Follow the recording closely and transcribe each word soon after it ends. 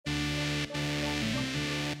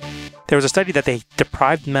there was a study that they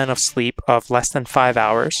deprived men of sleep of less than 5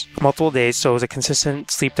 hours, multiple days. So it was a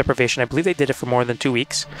consistent sleep deprivation. I believe they did it for more than 2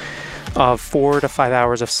 weeks of 4 to 5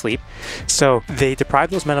 hours of sleep. So they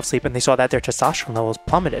deprived those men of sleep and they saw that their testosterone levels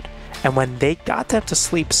plummeted. And when they got them to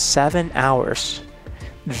sleep 7 hours,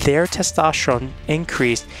 their testosterone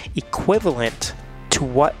increased equivalent to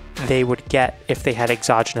what they would get if they had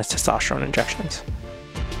exogenous testosterone injections.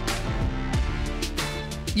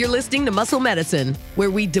 You're listening to Muscle Medicine, where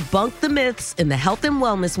we debunk the myths in the health and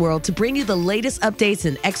wellness world to bring you the latest updates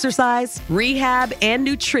in exercise, rehab, and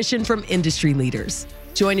nutrition from industry leaders.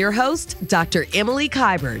 Join your host, Dr. Emily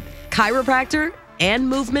Kiberd, chiropractor and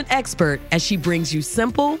movement expert, as she brings you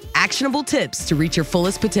simple, actionable tips to reach your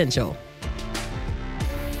fullest potential.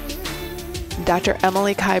 Dr.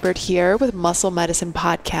 Emily Kiberd here with Muscle Medicine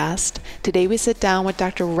Podcast. Today we sit down with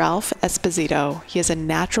Dr. Ralph Esposito. He is a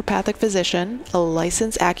naturopathic physician, a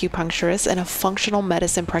licensed acupuncturist, and a functional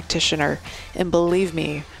medicine practitioner. And believe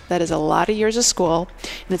me, that is a lot of years of school,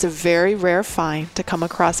 and it's a very rare find to come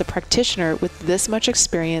across a practitioner with this much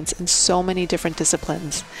experience in so many different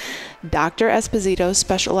disciplines. Dr. Esposito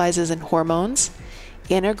specializes in hormones,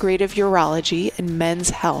 integrative urology, and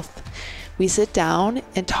men's health. We sit down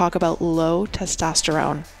and talk about low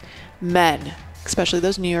testosterone. Men, especially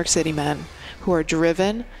those New York City men who are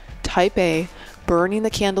driven, type A, burning the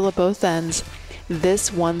candle at both ends,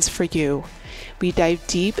 this one's for you. We dive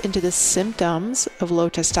deep into the symptoms of low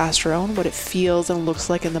testosterone, what it feels and looks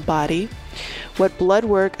like in the body, what blood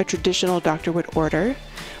work a traditional doctor would order,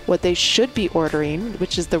 what they should be ordering,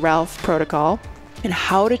 which is the Ralph protocol, and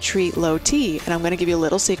how to treat low T. And I'm going to give you a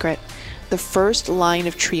little secret. The first line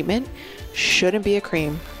of treatment shouldn't be a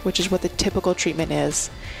cream, which is what the typical treatment is.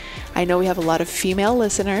 I know we have a lot of female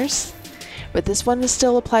listeners, but this one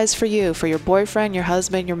still applies for you, for your boyfriend, your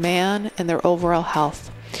husband, your man, and their overall health.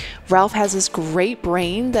 Ralph has this great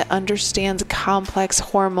brain that understands complex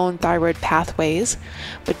hormone thyroid pathways,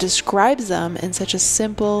 but describes them in such a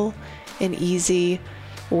simple and easy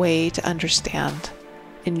way to understand.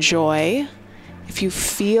 Enjoy. If you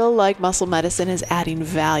feel like Muscle Medicine is adding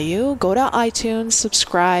value, go to iTunes,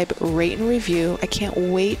 subscribe, rate, and review. I can't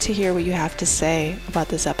wait to hear what you have to say about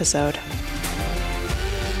this episode.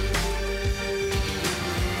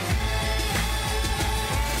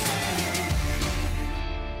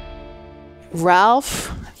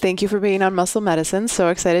 Ralph, thank you for being on Muscle Medicine. So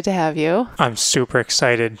excited to have you. I'm super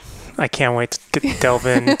excited. I can't wait to delve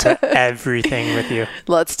into everything with you.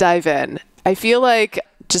 Let's dive in. I feel like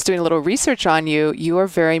just doing a little research on you, you are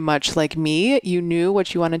very much like me. You knew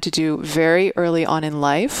what you wanted to do very early on in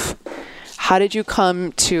life. How did you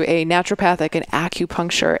come to a naturopathic and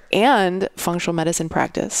acupuncture and functional medicine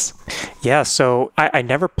practice? Yeah, so I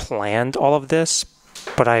never planned all of this,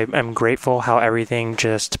 but I'm grateful how everything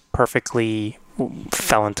just perfectly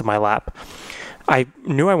fell into my lap. I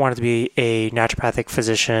knew I wanted to be a naturopathic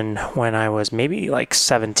physician when I was maybe like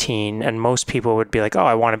 17, and most people would be like, oh,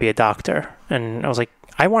 I want to be a doctor. And I was like,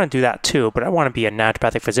 I want to do that too, but I want to be a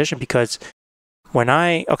naturopathic physician because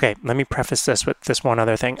okay, let me preface this with this one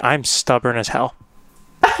other thing. I'm stubborn as hell.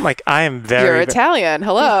 Like, I am very... You're Italian.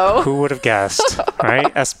 Hello. Who would have guessed,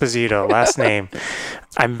 right? Esposito, last name.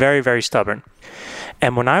 I'm very, very stubborn.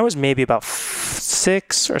 And when I was maybe about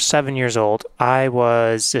 6 or 7 years old, I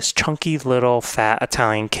was this chunky little fat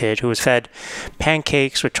Italian kid who was fed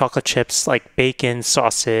pancakes with chocolate chips, like bacon,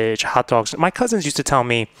 sausage, hot dogs. My cousins used to tell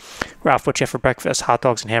me, Ralph, what you have for breakfast? Hot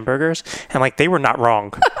dogs and hamburgers? And like, they were not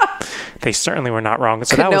wrong. They certainly were not wrong.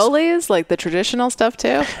 So cannolis, like the traditional stuff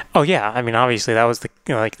too? Oh yeah. I mean, obviously that was the,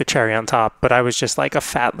 like the cherry on top, but I was just like a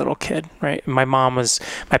fat little kid, right? My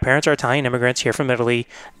parents are Italian immigrants here from Italy.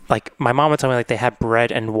 Like, my mom would tell me like they had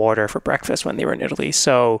bread and water for breakfast when they were in Italy.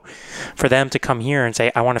 So for them to come here and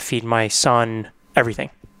say, I want to feed my son everything.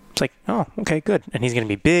 It's like, oh, okay, good. And he's going to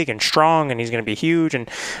be big and strong and he's going to be huge. And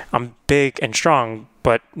I'm big and strong,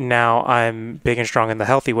 but now I'm big and strong in the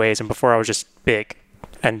healthy ways. And before I was just big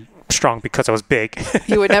and strong because I was big.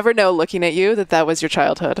 You would never know looking at you that was your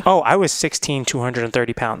childhood. Oh, I was 16,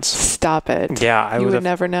 230 pounds. Stop it. Yeah. You would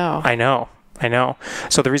never know. I know.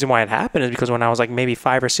 So the reason why it happened is because when I was like maybe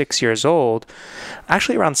 5 or 6 years old,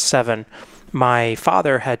 actually around 7, my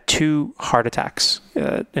father had 2 heart attacks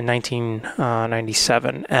in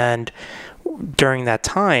 1997. And during that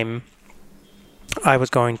time, I was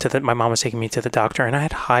going my mom was taking me to the doctor, and I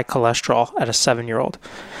had high cholesterol at a 7-year-old,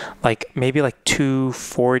 like maybe like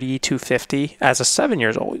 240, 250 as a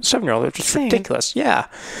 7-year-old, which is ridiculous. Yeah.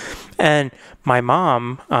 And my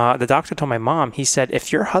mom, the doctor told my mom, he said,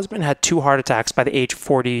 if your husband had 2 heart attacks by the age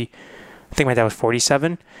 40, I think my dad was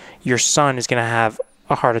 47, your son is going to have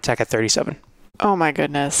a heart attack at 37. Oh my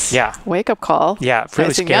goodness. Yeah. Wake up call. Yeah, really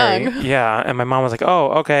Nice and scary. young. Yeah, and my mom was like,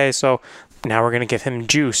 "Oh, okay, so now we're gonna give him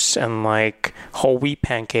juice and like whole wheat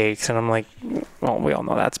pancakes," and I'm like, "Well, we all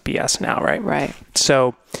know that's BS now, right?" Right.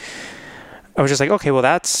 So I was just like, okay, well,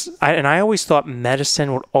 I always thought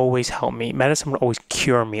medicine would always help me. Medicine would always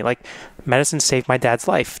cure me. Like, medicine saved my dad's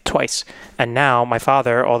life twice. And now my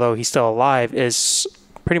father, although he's still alive, is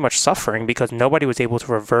pretty much suffering because nobody was able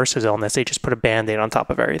to reverse his illness. They just put a Band-Aid on top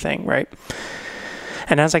of everything, right?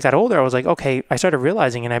 And as I got older, I was like, okay, I started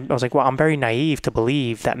realizing, and I was like, well, I'm very naive to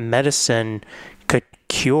believe that medicine could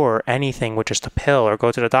cure anything with just a pill or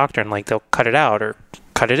go to the doctor and like they'll cut it out or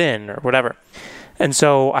cut it in or whatever. And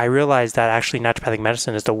so I realized that actually naturopathic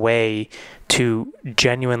medicine is the way to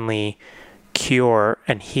genuinely cure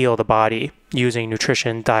and heal the body using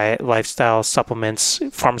nutrition, diet, lifestyle, supplements,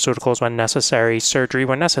 pharmaceuticals when necessary, surgery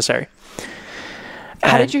when necessary.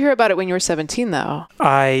 How did you hear about it when you were 17, though?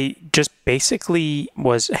 I just basically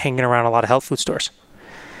was hanging around a lot of health food stores.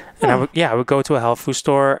 And I would go to a health food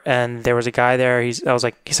store, and there was a guy there. He's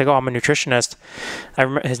like, oh, I'm a nutritionist. I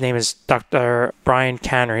remember his name is Dr. Brian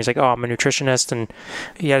Canner. He's like, oh, I'm a nutritionist, and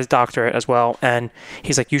he had his doctorate as well. And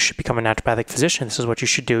he's like, you should become a naturopathic physician. This is what you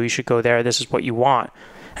should do. You should go there. This is what you want.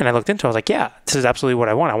 And I looked into it. I was like, yeah, this is absolutely what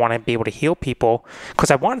I want. I want to be able to heal people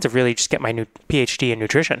because I wanted to really just get my new PhD in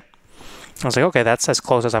nutrition. I was like, okay, that's as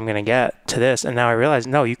close as I'm going to get to this. And now I realize,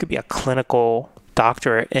 no, you could be a clinical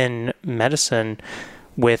doctorate in medicine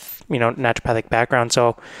with, naturopathic background.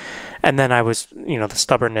 So, and then I was, the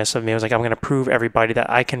stubbornness of me was like, I'm going to prove everybody that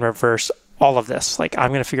I can reverse all of this. Like, I'm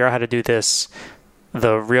going to figure out how to do this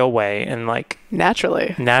the real way and like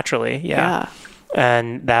naturally. Yeah.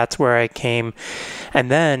 And that's where I came.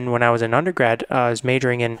 And then when I was in undergrad, I was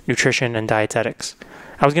majoring in nutrition and dietetics.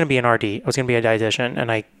 I was going to be an RD. I was going to be a dietitian,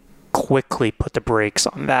 and I quickly put the brakes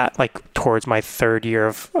on that, like towards my third year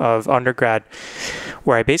of undergrad,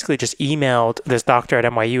 where I basically just emailed this doctor at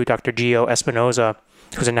NYU, Dr. Gio Espinoza,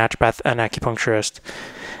 who's a naturopath and acupuncturist.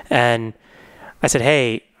 And I said,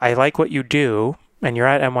 hey, I like what you do, and you're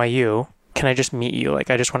at NYU. Can I just meet you? Like,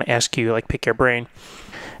 I just want to ask you, like, pick your brain.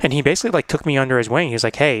 And he basically like took me under his wing. He was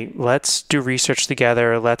like, hey, let's do research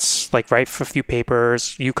together. Let's like write for a few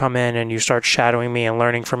papers. You come in and you start shadowing me and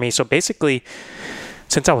learning from me. So basically,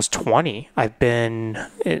 since I was 20, I've been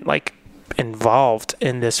involved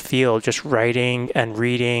in this field, just writing and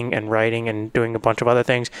reading and writing and doing a bunch of other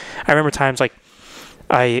things. I remember times like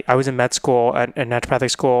I was in med school at naturopathic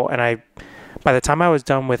school, and by the time I was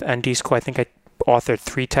done with ND school, I think I authored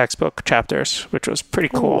 3 textbook chapters, which was pretty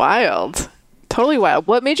cool. Wild. Totally wild.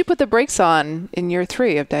 What made you put the brakes on in year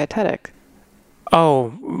 3 of dietetic?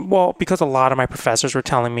 Oh, well, because a lot of my professors were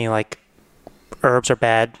telling me like herbs are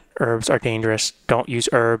bad, herbs are dangerous, don't use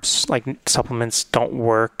herbs, like supplements don't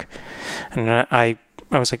work. And I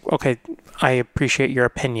was like, okay, I appreciate your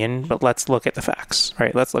opinion, but let's look at the facts,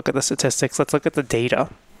 right? Let's look at the statistics, let's look at the data,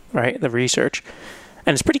 right? The research.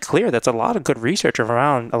 And it's pretty clear that's a lot of good research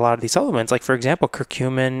around a lot of these supplements, like, for example,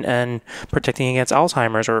 curcumin and protecting against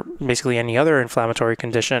Alzheimer's or basically any other inflammatory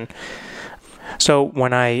condition. So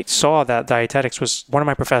when I saw that dietetics was one of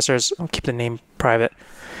my professors, I'll keep the name private,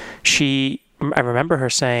 I remember her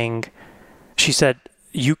saying, she said,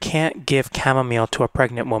 you can't give chamomile to a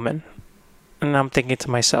pregnant woman. And I'm thinking to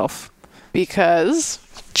myself, because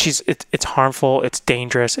it's harmful, it's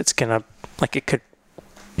dangerous, it could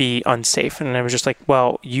be unsafe. And I was just like,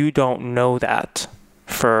 well, you don't know that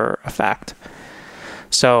for a fact.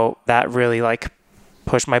 So that really like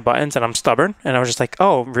pushed my buttons, and I'm stubborn, and I was just like,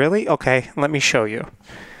 oh, really? Okay, let me show you.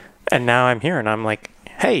 And now I'm here, and I'm like,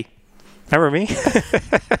 hey, remember me?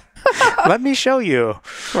 Let me show you.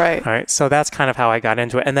 Right. All right. So that's kind of how I got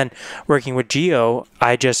into it. And then working with Gio,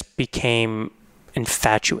 I just became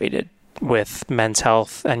infatuated with men's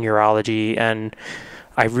health and urology, and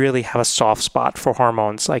I really have a soft spot for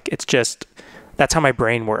hormones. Like, it's just, that's how my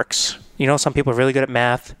brain works. Some people are really good at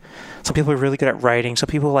math. Some people are really good at writing. Some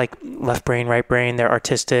people like left brain, right brain. They're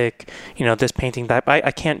artistic, this painting, that.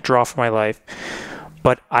 I can't draw for my life,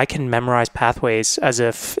 but I can memorize pathways as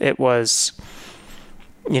if it was,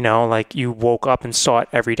 like you woke up and saw it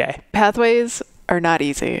every day. Pathways are not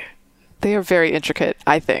easy. They are very intricate,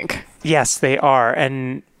 I think. Yes, they are.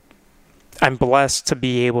 And I'm blessed to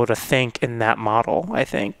be able to think in that model, I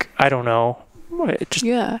think. I don't know.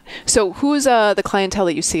 Yeah. So who's the clientele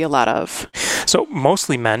that you see a lot of? So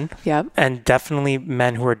mostly men. Yeah. And definitely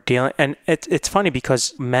men who are dealing. And it's funny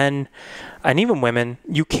because men and even women,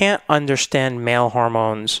 you can't understand male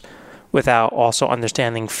hormones without also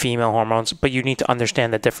understanding female hormones, but you need to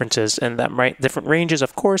understand the differences in them, right? Different ranges,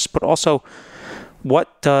 of course, but also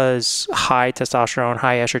what does high testosterone,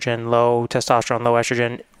 high estrogen, low testosterone, low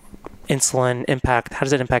estrogen insulin impact? How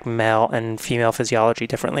does it impact male and female physiology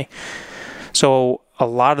differently? So a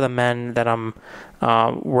lot of the men that I'm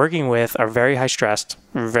working with are very high stressed,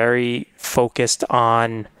 very focused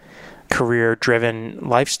on career-driven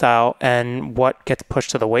lifestyle, and what gets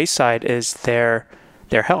pushed to the wayside is their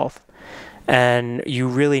health. And you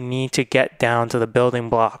really need to get down to the building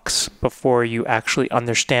blocks before you actually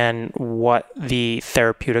understand what the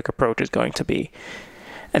therapeutic approach is going to be.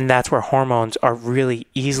 And that's where hormones are really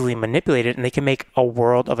easily manipulated, and they can make a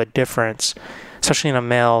world of a difference, especially in a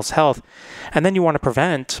male's health. And then you want to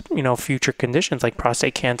prevent, future conditions like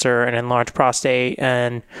prostate cancer and enlarged prostate.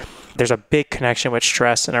 And there's a big connection with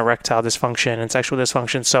stress and erectile dysfunction and sexual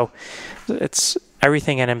dysfunction. So it's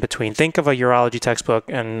everything and in between. Think of a urology textbook,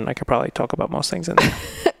 and I could probably talk about most things in there.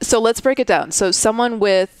 So let's break it down. So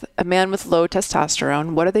a man with low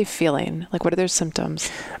testosterone, what are they feeling? Like, what are their symptoms?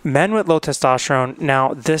 Men with low testosterone.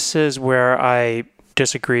 Now, this is where I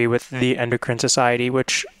disagree with the Endocrine Society,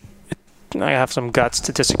 which I have some guts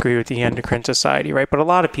to disagree with the Endocrine Society, right? But a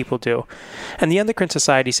lot of people do. And the Endocrine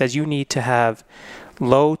Society says you need to have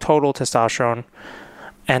low total testosterone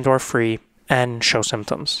and or free and show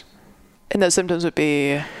symptoms. And those symptoms would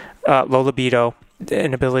be? Low libido,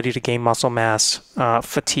 inability to gain muscle mass,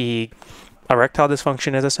 fatigue. Erectile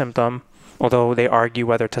dysfunction is a symptom. Although they argue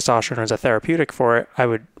whether testosterone is a therapeutic for it, I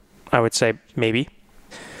would say maybe.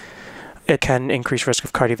 It can increase risk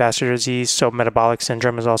of cardiovascular disease, so metabolic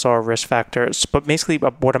syndrome is also a risk factor. But basically,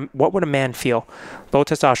 what would a man feel? Low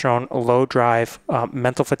testosterone, low drive,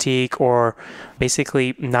 mental fatigue, or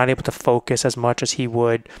basically not able to focus as much as he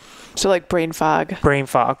would. So like brain fog. Brain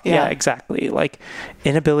fog, yeah, exactly. Like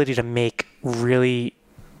inability to make really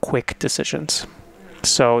quick decisions.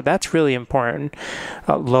 So that's really important.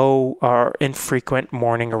 Low or infrequent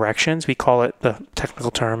morning erections. We call it, the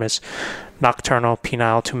technical term is nocturnal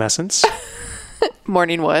penile tumescence.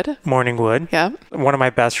 Morning wood. Yeah. One of my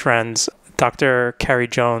best friends, Dr. Carrie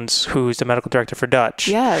Jones, who's the medical director for Dutch.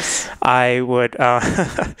 Yes. I would,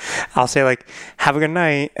 I'll say like, have a good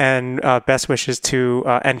night and best wishes to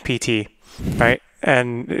NPT, right?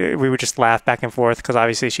 And we would just laugh back and forth because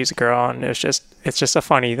obviously she's a girl and it's just a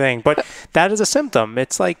funny thing. But that is a symptom.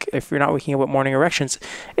 It's like if you're not waking up with morning erections,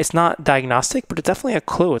 it's not diagnostic, but it's definitely a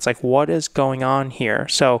clue. It's like, what is going on here?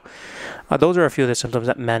 So those are a few of the symptoms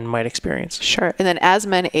that men might experience. Sure. And then as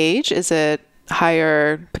men age, is it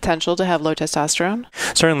higher potential to have low testosterone?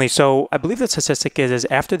 Certainly. So I believe the statistic is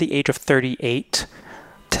after the age of 38,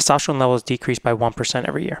 testosterone levels decrease by 1%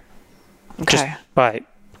 every year. Okay. Just by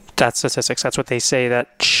that's statistics. That's what they say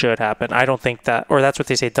that should happen. I don't think that, or that's what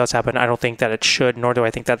they say does happen. I don't think that it should, nor do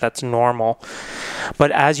I think that that's normal.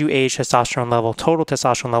 But as you age, total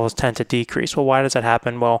testosterone levels tend to decrease. Well, why does that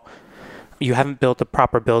happen? Well, you haven't built the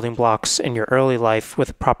proper building blocks in your early life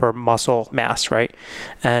with proper muscle mass, right?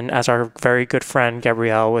 And as our very good friend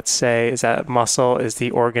Gabrielle would say, is that muscle is the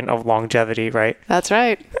organ of longevity, right? That's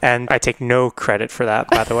right. And I take no credit for that,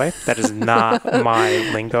 by the way. That is not my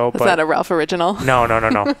lingo. It's not a Ralph original. No.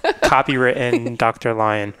 Copywritten Dr.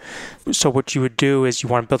 Lyon. So what you would do is you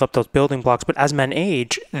want to build up those building blocks, but as men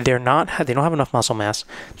age, they don't have enough muscle mass.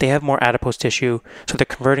 They have more adipose tissue, so they're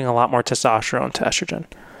converting a lot more testosterone to estrogen.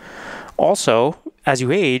 Also, as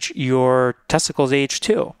you age, your testicles age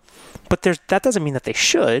too. But that doesn't mean that they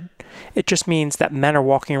should. It just means that men are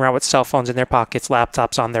walking around with cell phones in their pockets,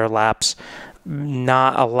 laptops on their laps,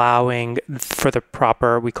 not allowing for the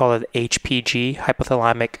proper, we call it HPG,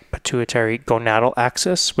 hypothalamic pituitary gonadal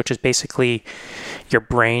axis, which is basically your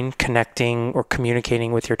brain connecting or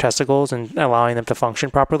communicating with your testicles and allowing them to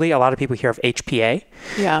function properly. A lot of people hear of HPA,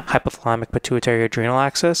 hypothalamic pituitary adrenal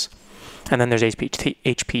axis. And then there's HPT,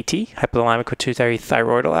 hypothalamic pituitary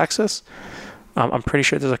thyroidal axis. I'm pretty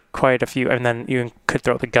sure there's quite a few. And then you could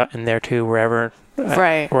throw the gut in there too, wherever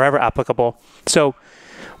applicable. So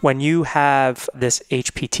when you have this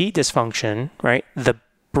HPT dysfunction, right, the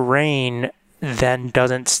brain then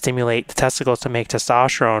doesn't stimulate the testicles to make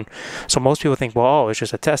testosterone. So most people think, it's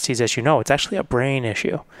just a testes issue. No, it's actually a brain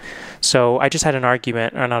issue. So I just had I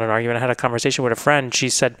had a conversation with a friend. She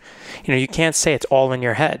said, you can't say it's all in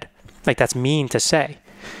your head. Like, that's mean to say.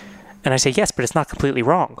 And I say, yes, but it's not completely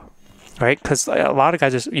wrong, right? Because a lot of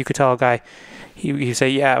guys, you could tell a guy, you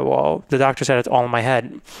say, the doctor said it's all in my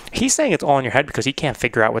head. He's saying it's all in your head because he can't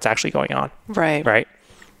figure out what's actually going on. Right.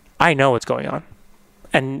 I know what's going on.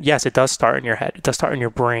 And yes, it does start in your head. It does start in your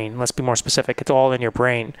brain. Let's be more specific. It's all in your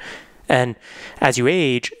brain. And as you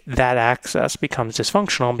age, that axis becomes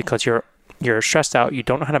dysfunctional because you're you're stressed out, you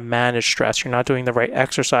don't know how to manage stress, you're not doing the right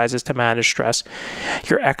exercises to manage stress,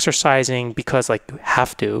 you're exercising because like you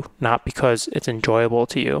have to, not because it's enjoyable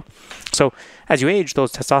to you. So as you age,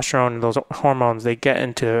 those testosterone and those hormones, they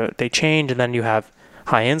change, and then you have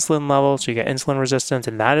high insulin levels, so you get insulin resistance,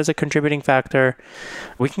 and that is a contributing factor.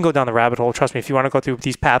 We can go down the rabbit hole. Trust me, if you want to go through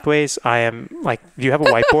these pathways, I am like, do you have a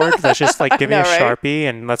whiteboard? Let's just like give me a Sharpie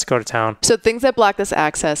and let's go to town. So things that block this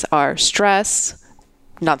access are stress,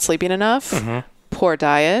 not sleeping enough, poor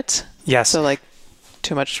diet. Yes. So like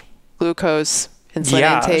too much glucose,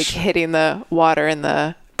 insulin intake, hitting the water in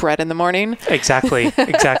the bread in the morning. Exactly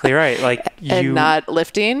right. Like and not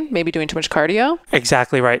lifting, maybe doing too much cardio.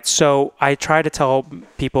 Exactly right. So I try to tell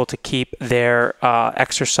people to keep their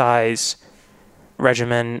exercise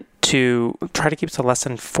regimen to try to keep it to less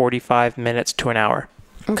than 45 minutes to an hour.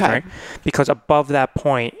 Okay. Right? Because above that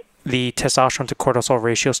point, the testosterone to cortisol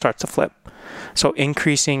ratio starts to flip. So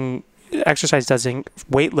increasing exercise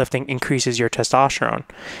weightlifting increases your testosterone,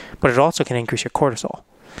 but it also can increase your cortisol.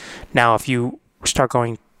 Now, if you start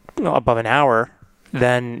going above an hour,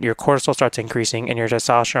 then your cortisol starts increasing and your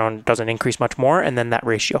testosterone doesn't increase much more, and then that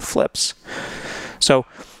ratio flips. So,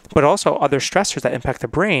 but also other stressors that impact the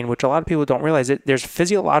brain, which a lot of people don't realize, there's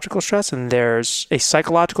physiological stress and there's a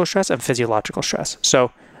psychological stress and physiological stress.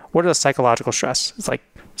 So what are the psychological stress? It's like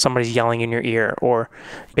somebody's yelling in your ear, or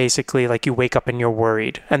basically like you wake up and you're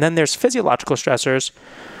worried. And then there's physiological stressors,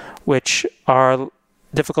 which are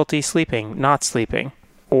difficulty sleeping, not sleeping,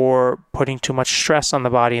 or putting too much stress on the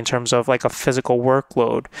body in terms of like a physical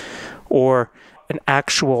workload, or an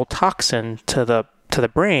actual toxin to the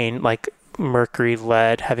brain, like mercury,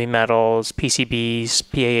 lead, heavy metals, PCBs,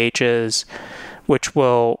 PAHs, which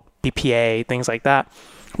will BPA, things like that,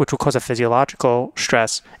 which will cause a physiological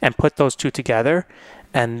stress, and put those two together,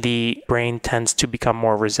 and the brain tends to become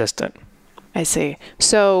more resistant. I see.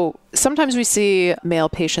 So sometimes we see male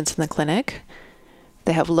patients in the clinic.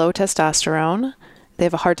 They have low testosterone. They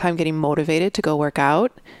have a hard time getting motivated to go work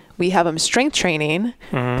out. We have them strength training,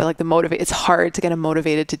 but like it's hard to get them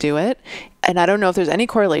motivated to do it. And I don't know if there's any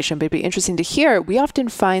correlation, but it'd be interesting to hear. We often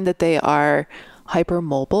find that they are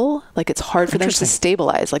hypermobile. Like it's hard for them to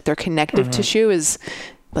stabilize. Like their connective tissue is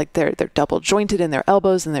like they're double jointed in their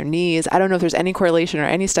elbows and their knees. I don't know if there's any correlation or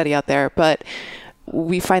any study out there, but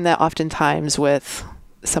we find that oftentimes with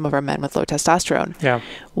some of our men with low testosterone. Yeah.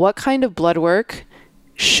 What kind of blood work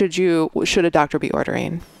should a doctor be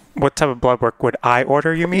ordering? What type of blood work would I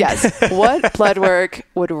order, you mean? Yes. What blood work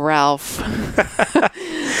would Ralph,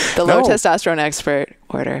 the low testosterone expert,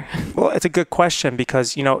 order? Well, it's a good question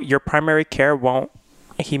because, your primary care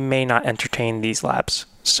he may not entertain these labs.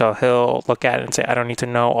 So he'll look at it and say, I don't need to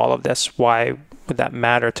know all of this. Why would that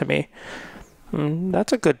matter to me?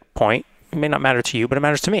 That's a good point. It may not matter to you, but it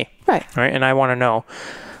matters to me. Right. Right. And I want to know.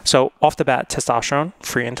 So off the bat, testosterone,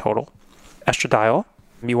 free and total. Estradiol,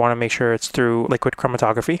 you want to make sure it's through liquid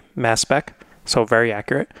chromatography, mass spec, so very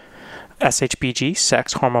accurate. SHBG,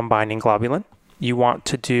 sex hormone binding globulin. You want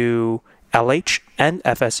to do LH and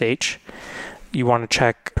FSH. You want to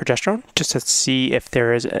check progesterone just to see if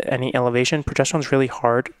there is any elevation. Progesterone is really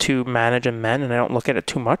hard to manage in men, and I don't look at it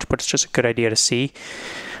too much, but it's just a good idea to see.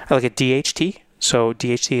 I look at DHT. So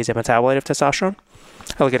DHT is a metabolite of testosterone.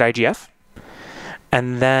 I look at IGF.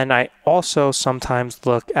 And then I also sometimes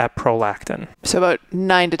look at prolactin. So about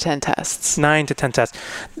 9 to 10 tests. 9 to 10 tests.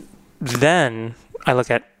 Then I look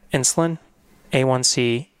at insulin,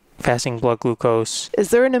 A1C, fasting blood glucose. Is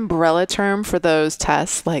there an umbrella term for those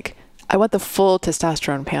tests? Like, I want the full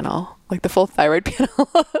testosterone panel, like the full thyroid panel.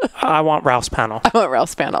 I want Ralph's panel. I want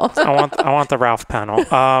Ralph's panel. I want the Ralph panel.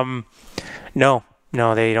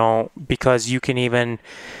 No, they don't, because you can even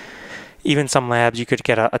some labs, you could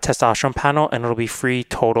get a testosterone panel and it'll be free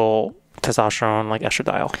total testosterone, like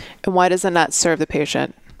estradiol. And why does it not serve the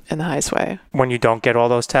patient in the highest way? When you don't get all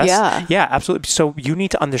those tests? Yeah. Yeah, absolutely. So you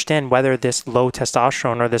need to understand whether this low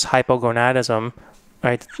testosterone or this hypogonadism,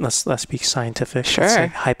 right? Let's be scientific. Sure. Let's say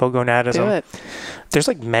hypogonadism. Do it. There's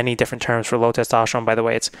like many different terms for low testosterone, by the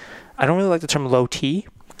way. I don't really like the term low T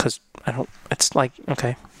because it's like,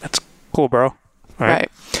 okay, that's cool, bro.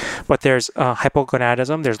 Right. But there's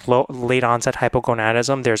hypogonadism, there's late onset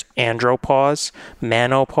hypogonadism, there's andropause,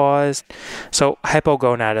 menopause. So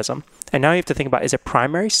hypogonadism. And now you have to think about, is it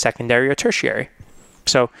primary, secondary, or tertiary?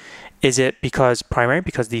 So is it primary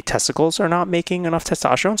because the testicles are not making enough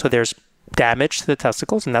testosterone? So there's damage to the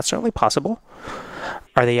testicles, and that's certainly possible.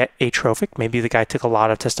 Are they atrophic? Maybe the guy took a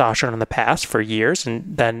lot of testosterone in the past for years,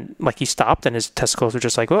 and then he stopped and his testicles were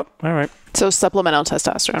just like, oh, all right. So supplemental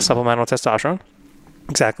testosterone. Supplemental testosterone.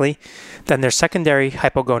 Exactly. Then there's secondary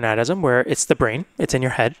hypogonadism, where it's the brain, it's in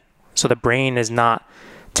your head. So the brain is not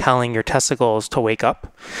telling your testicles to wake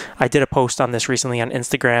up. I did a post on this recently on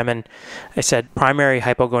Instagram, and I said primary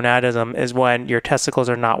hypogonadism is when your testicles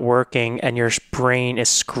are not working and your brain is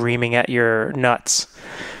screaming at your nuts.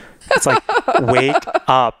 It's like, wake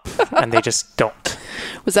up, and they just don't.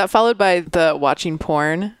 Was that followed by the watching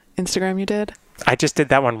porn Instagram you did? I just did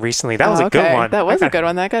that one recently. That was a good one. That was a good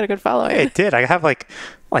one. That got a good following. It did. I have like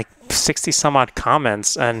 60 some odd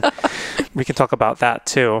comments, and we can talk about that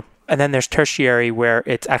too. And then there's tertiary, where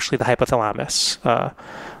it's actually the hypothalamus,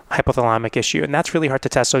 hypothalamic issue. And that's really hard to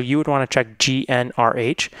test. So you would want to check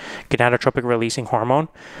GnRH, gonadotropic releasing hormone.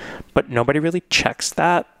 But nobody really checks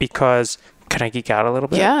that because, can I geek out a little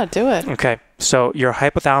bit? Yeah, do it. Okay. So your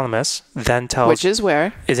hypothalamus then tells... Which is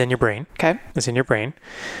where? Is in your brain. Okay. Is in your brain,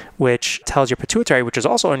 which tells your pituitary, which is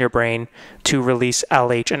also in your brain, to release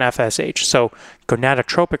LH and FSH. So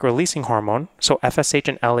gonadotropic releasing hormone. So FSH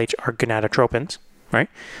and LH are gonadotropins. Right?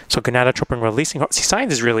 So gonadotropin releasing... See,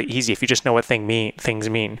 science is really easy if you just know what things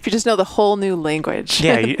mean. If you just know the whole new language.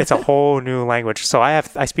 Yeah, it's a whole new language. So I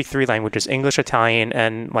speak 3 languages: English, Italian,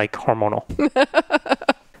 and like hormonal.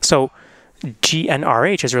 So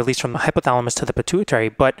GnRH is released from the hypothalamus to the pituitary,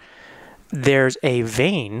 but there's a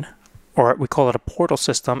vein, or we call it a portal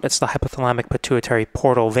system. It's the hypothalamic pituitary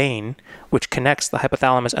portal vein, which connects the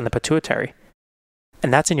hypothalamus and the pituitary.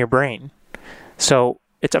 And that's in your brain. So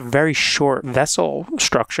it's a very short vessel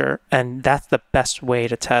structure, and that's the best way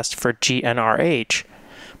to test for GnRH.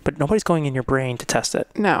 But nobody's going in your brain to test it.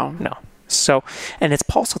 No. So, and it's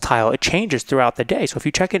pulsatile. It changes throughout the day. So if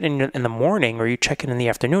you check it in the morning or you check it in the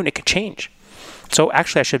afternoon, it could change. So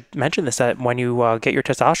actually, I should mention this, that when you get your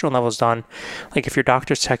testosterone levels done, like if your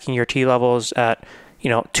doctor's checking your T levels at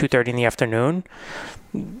 2:30 in the afternoon,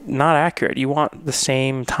 not accurate. You want the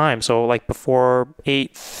same time. So like before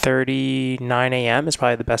 8:30, 9 a.m. is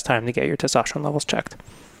probably the best time to get your testosterone levels checked.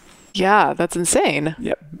 Yeah, that's insane.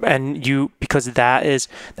 Yep. And because that's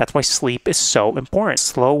why sleep is so important.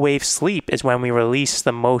 Slow wave sleep is when we release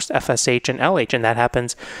the most FSH and LH, and that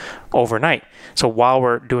happens overnight. So while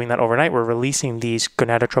we're doing that overnight, we're releasing these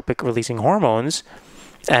gonadotropic releasing hormones.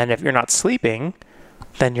 And if you're not sleeping,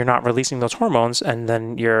 then you're not releasing those hormones, and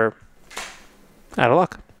then you're out of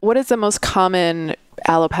luck. What is the most common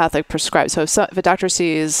allopathic prescribed? So if a doctor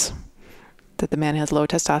sees that the man has low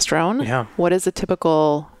testosterone, what is the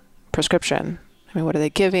typical prescription? I mean, what are they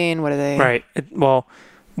giving? What are they... Right. Well,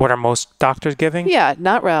 what are most doctors giving? Yeah,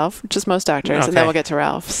 not Ralph, just most doctors. Okay. And then we'll get to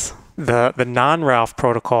Ralph's. The non-Ralph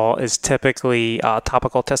protocol is typically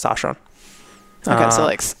topical testosterone. Okay, so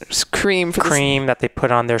like cream for cream that they put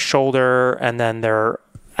on their shoulder, and then they're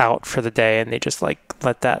out for the day, and they just like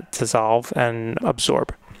let that dissolve and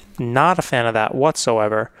absorb. Not a fan of that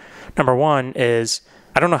whatsoever. Number one is,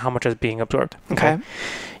 I don't know how much is being absorbed. Okay.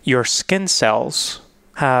 Your skin cells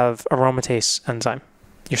have aromatase enzyme.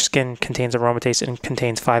 Your skin contains aromatase and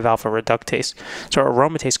contains 5-alpha reductase. So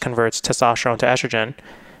aromatase converts testosterone to estrogen,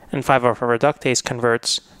 and 5-alpha reductase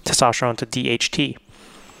converts testosterone to DHT.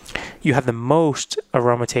 You have the most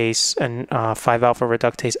aromatase and 5-alpha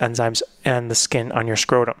reductase enzymes in the skin on your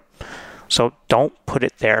scrotum. So don't put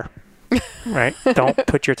it there, right? Don't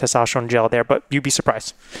put your testosterone gel there, but you'd be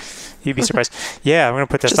surprised. Yeah, I'm going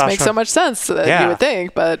to put testosterone. Just makes so much sense that you would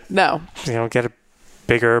think, but no. Get a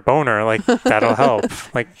bigger boner, like that'll help.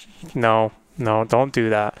 Like, no, don't do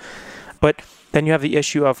that. But then you have the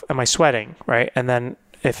issue of, am I sweating, right? And then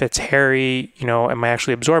if it's hairy, am I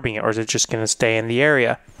actually absorbing it, or is it just going to stay in the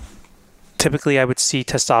area? Typically, I would see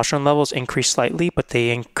testosterone levels increase slightly, but they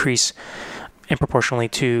increase proportionally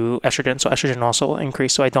to estrogen. So estrogen also will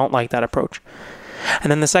increase. So I don't like that approach.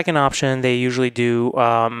 And then the second option, they usually do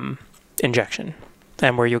injection,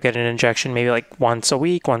 and where you'll get an injection maybe like once a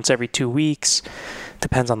week, once every 2 weeks,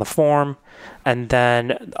 depends on the form. And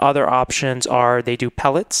then other options are they do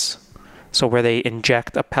pellets. So where they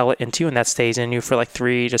inject a pellet into you, and that stays in you for like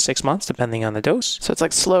 3 to 6 months, depending on the dose. So it's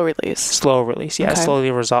like slow release. Slow release, yeah. Okay. Slowly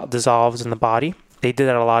dissolves in the body. They did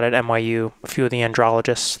that a lot at NYU. A few of the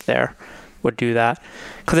andrologists there would do that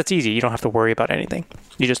because it's easy. You don't have to worry about anything.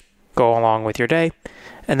 You just go along with your day.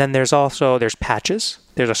 And then there's patches.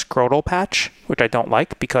 There's a scrotal patch, which I don't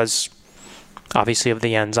like because obviously of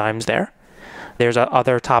the enzymes there. There's a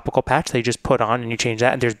other topical patch that you just put on and you change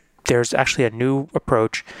that. And there's actually a new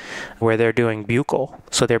approach where they're doing buccal.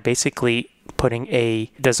 So they're basically putting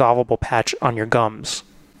a dissolvable patch on your gums,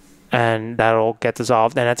 and that'll get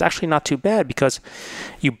dissolved. And it's actually not too bad because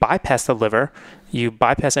you bypass the liver, you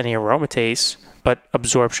bypass any aromatase, but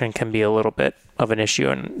absorption can be a little bit of an issue.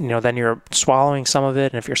 And, then you're swallowing some of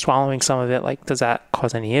it. And if you're swallowing some of it, like, does that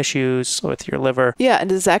cause any issues with your liver? Yeah. And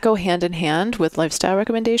does that go hand in hand with lifestyle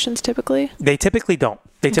recommendations typically? They typically don't.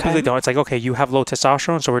 It's like, okay, you have low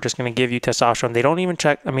testosterone, so we're just going to give you testosterone. They don't even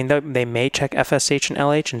check. I mean, they may check FSH and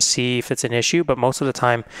LH and see if it's an issue, but most of the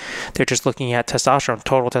time they're just looking at testosterone,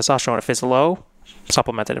 total testosterone. If it's low,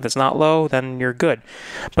 supplement it. If it's not low, then you're good.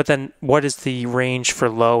 But then what is the range for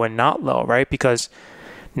low and not low, right? Because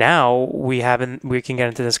now we can get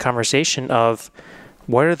into this conversation of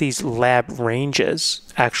what are these lab ranges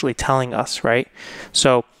actually telling us, right?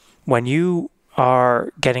 So when you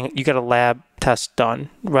get a lab test done,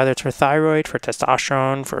 whether it's for thyroid, for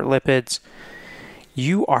testosterone, for lipids,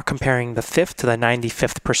 you are comparing the 5th to the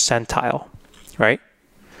 95th percentile, right?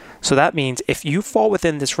 So that means if you fall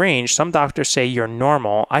within this range, some doctors say you're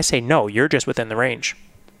normal. I say, no, you're just within the range,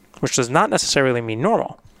 which does not necessarily mean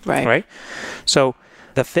normal, right? So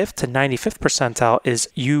the 5th to 95th percentile is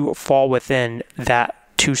you fall within that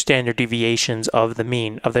 2 standard deviations of the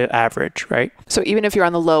mean, of the average, right? So even if you're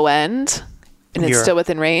on the low end and it's still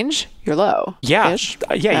within range, you're low. Yeah,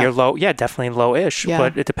 you're low. Yeah, definitely low-ish,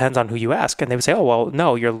 but it depends on who you ask. And they would say, oh, well,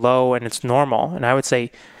 no, you're low and it's normal. And I would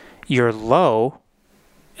say, you're low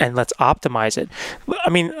and let's optimize it. I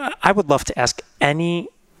mean, I would love to ask any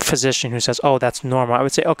physician who says, oh, that's normal. I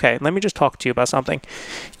would say, okay, let me just talk to you about something.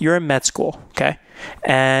 You're in med school, okay?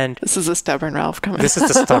 And this is a stubborn Ralph coming. This is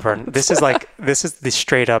the stubborn. This is the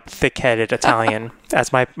straight up thick-headed Italian.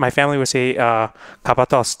 As my family would say,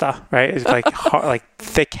 capatosta, right? It's like like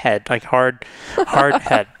thick head, like hard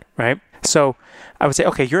head, right? So I would say,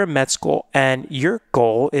 okay, you're in med school and your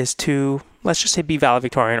goal is to, let's just say, be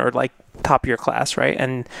valedictorian or like top of your class, right?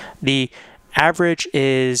 And the average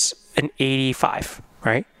is an 85,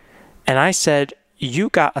 right? And I said, you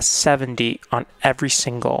got a 70 on every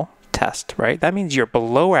single test, right? That means you're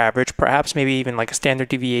below average, perhaps maybe even like a standard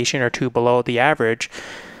deviation or 2 below the average.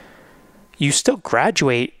 You still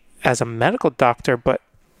graduate as a medical doctor, but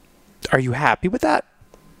are you happy with that?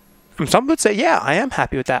 And some would say, yeah, I am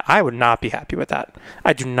happy with that. I would not be happy with that.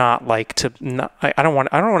 I do not like to, I don't want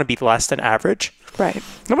to be less than average. Right.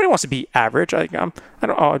 Nobody wants to be average. I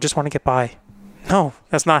just want to get by. No,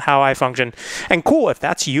 that's not how I function. And cool, if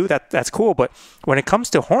that's you, that's cool. But when it comes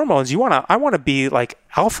to hormones, I want to be like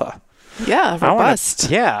alpha. Yeah,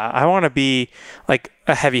 robust. I want to be like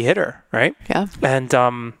a heavy hitter, right? Yeah.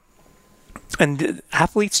 And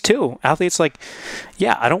athletes too. Athletes like,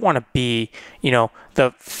 yeah, I don't want to be,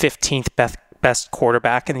 the 15th best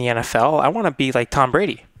quarterback in the NFL. I want to be like Tom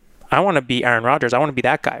Brady. I want to be Aaron Rodgers. I want to be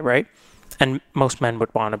that guy, right? And most men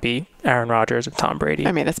would want to be Aaron Rodgers and Tom Brady.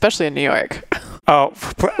 I mean, especially in New York. Oh,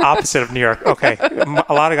 opposite of New York. Okay.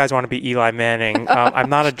 A lot of guys want to be Eli Manning. I'm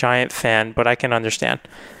not a Giant fan, but I can understand.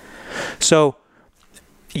 So,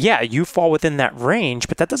 yeah, you fall within that range,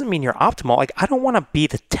 but that doesn't mean you're optimal. Like, I don't want to be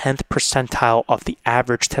the 10th percentile of the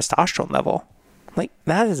average testosterone level. Like,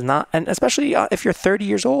 that is not, and especially if you're 30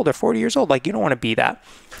 years old or 40 years old, like, you don't want to be that.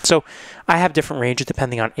 So I have different ranges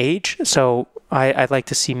depending on age. So I'd like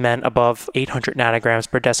to see men above 800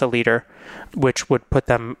 nanograms per deciliter, which would put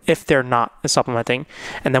them, if they're not supplementing.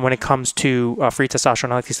 And then when it comes to free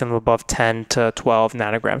testosterone, I like to see them above 10 to 12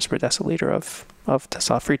 nanograms per deciliter of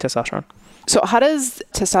free testosterone. So how does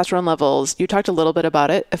testosterone levels, you talked a little bit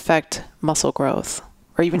about it, affect muscle growth?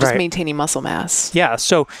 Or even just maintaining muscle mass? Yeah,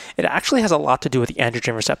 so it actually has a lot to do with the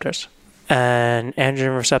androgen receptors. And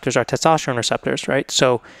androgen receptors are testosterone receptors, right?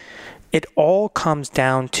 So it all comes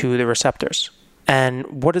down to the receptors. And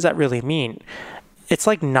what does that really mean? It's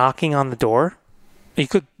like knocking on the door. You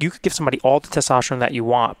could give somebody all the testosterone that you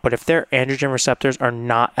want, but if their androgen receptors are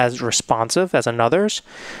not as responsive as another's,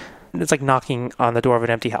 it's like knocking on the door of an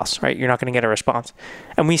empty house, right? You're not going to get a response.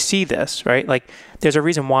 And we see this, right? Like, there's a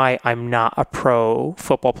reason why I'm not a pro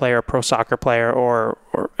football player, pro soccer player, or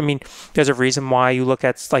I mean, there's a reason why you look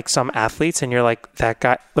at like some athletes and you're like, that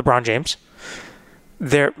guy, LeBron James,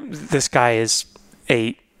 this guy is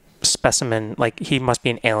a specimen. Like, he must be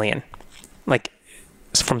an alien, like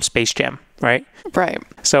from Space Jam, right? Right.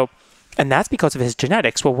 So, and that's because of his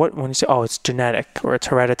genetics. Well, when you say, oh, it's genetic or it's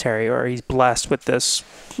hereditary or he's blessed with this,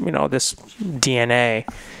 this DNA,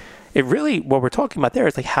 it really, what we're talking about there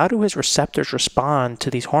is like, how do his receptors respond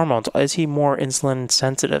to these hormones? Is he more insulin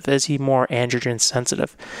sensitive? Is he more androgen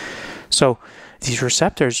sensitive? So these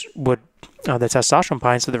receptors the testosterone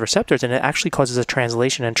binds to the receptors, and it actually causes a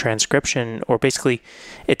translation and transcription, or basically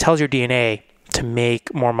it tells your DNA to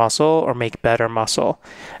make more muscle or make better muscle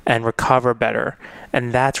and recover better.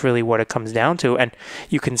 And that's really what it comes down to. And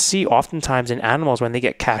you can see oftentimes in animals, when they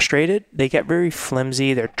get castrated, they get very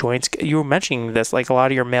flimsy, their joints. You were mentioning this, like a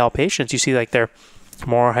lot of your male patients, you see like their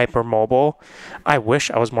more hypermobile. I wish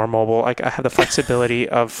I was more mobile. Like I have the flexibility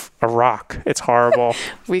of a rock. It's horrible.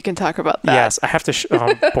 We can talk about that. Yes, I have to.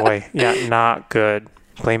 Oh boy, yeah, not good.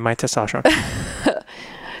 Blame my testosterone.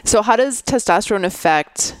 So how does testosterone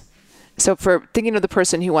affect? So for thinking of the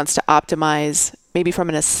person who wants to optimize, maybe from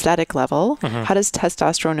an aesthetic level, how does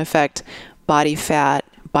testosterone affect body fat,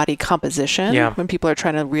 body composition when people are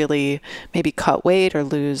trying to really maybe cut weight or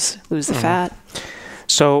lose the fat?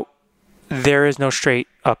 So there is no straight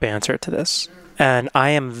up answer to this. And I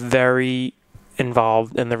am very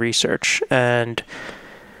involved in the research. And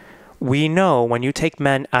we know when you take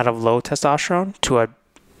men out of low testosterone to a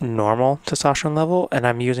normal testosterone level, and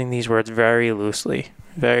I'm using these words very loosely,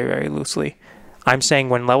 very, very loosely. I'm saying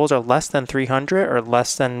when levels are less than 300 or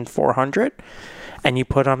less than 400, and you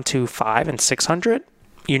put them to 500 and 600,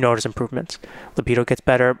 you notice improvements. Libido gets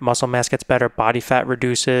better, muscle mass gets better, body fat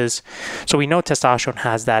reduces. So we know testosterone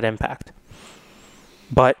has that impact.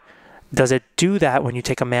 But does it do that when you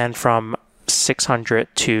take a man from 600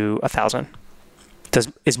 to 1,000?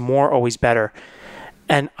 Is more always better?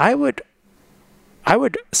 And I would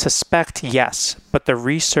suspect yes, but the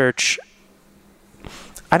research,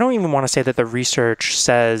 I don't even want to say that the research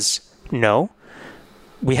says no.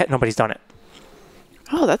 Nobody's done it.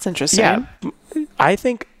 Oh, that's interesting. Yeah. I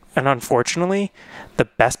think, and unfortunately, the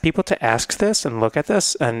best people to ask this and look at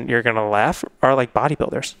this, and you're going to laugh, are like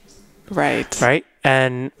bodybuilders. Right. Right?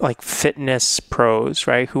 And like fitness pros,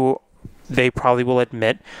 right? Who they probably will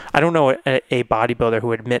admit. I don't know a bodybuilder who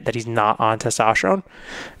would admit that he's not on testosterone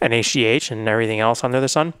and HGH and everything else under the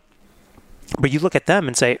sun. But you look at them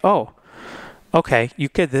and say, oh, okay, you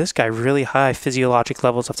get this guy really high physiologic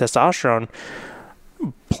levels of testosterone,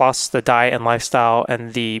 plus the diet and lifestyle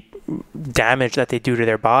and the damage that they do to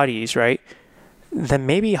their bodies, right? Then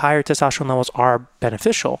maybe higher testosterone levels are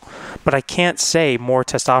beneficial. But I can't say more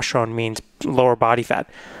testosterone means lower body fat.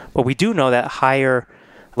 But we do know that higher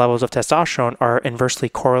levels of testosterone are inversely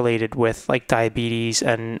correlated with like diabetes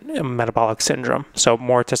and metabolic syndrome. So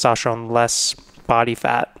more testosterone, less body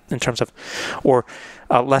fat in terms of, or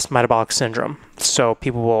less metabolic syndrome. So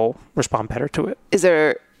people will respond better to it. Is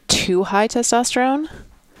there too high testosterone?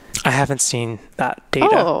 I haven't seen that data.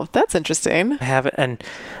 Oh, that's interesting. I haven't. And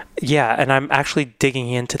yeah, and I'm actually digging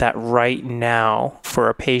into that right now for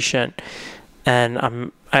a patient.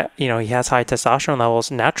 And he has high testosterone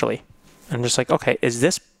levels naturally. I'm just like, okay, is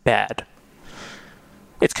this bad?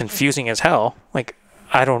 It's confusing as hell. Like,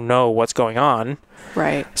 I don't know what's going on.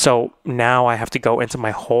 Right. So now I have to go into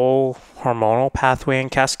my whole hormonal pathway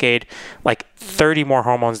and cascade, like 30 more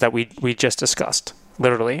hormones that we just discussed.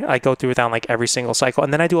 Literally, I go through it down like every single cycle.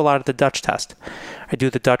 And then I do a lot of the Dutch test. I do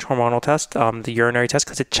the Dutch hormonal test, the urinary test,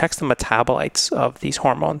 because it checks the metabolites of these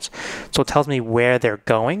hormones. So it tells me where they're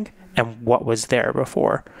going and what was there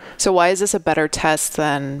before. So why is this a better test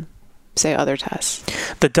than, say, other tests?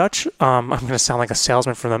 The Dutch, I'm going to sound like a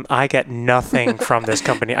salesman for them. I get nothing from this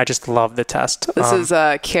company. I just love the test. This is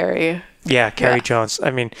Carrie. Yeah, Carrie Jones. I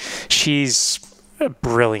mean, she's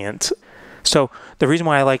brilliant. So the reason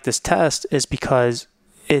why I like this test is because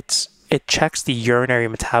it checks the urinary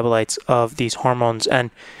metabolites of these hormones.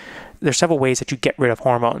 And there's several ways that you get rid of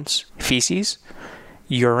hormones. Feces,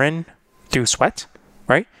 urine, through sweat,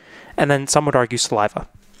 right? And then some would argue saliva.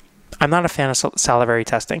 I'm not a fan of salivary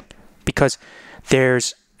testing because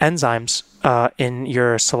there's enzymes in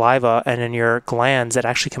your saliva and in your glands that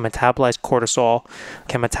actually can metabolize cortisol,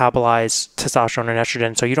 can metabolize testosterone and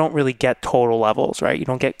estrogen. So you don't really get total levels, right? You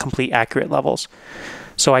don't get complete accurate levels.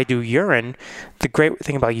 So I do urine. The great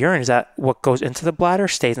thing about urine is that what goes into the bladder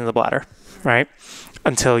stays in the bladder, right?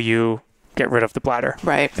 Until you get rid of the bladder.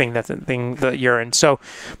 Right. The urine. So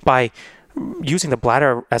by using the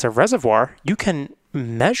bladder as a reservoir, you can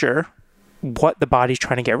measure what the body's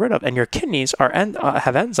trying to get rid of. And your kidneys have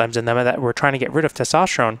enzymes in them that we're trying to get rid of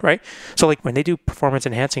testosterone, right? So like when they do performance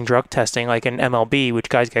enhancing drug testing, like in MLB, which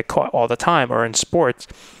guys get caught all the time, or in sports,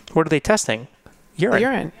 what are they testing?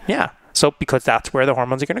 Urine. Yeah. So because that's where the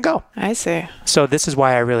hormones are going to go. I see. So this is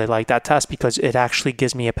why I really like that test, because it actually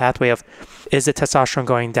gives me a pathway of, is the testosterone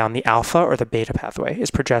going down the alpha or the beta pathway?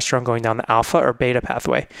 Is progesterone going down the alpha or beta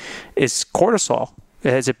pathway? Is cortisol,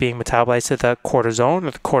 is it being metabolized to the cortisone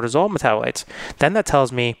or the cortisol metabolites? Then that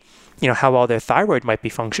tells me, how well their thyroid might be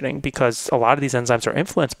functioning, because a lot of these enzymes are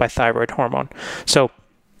influenced by thyroid hormone. So a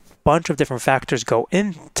bunch of different factors go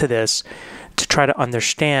into this to try to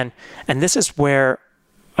understand. And this is where,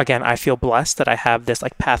 again, I feel blessed that I have this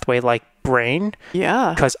like pathway like brain.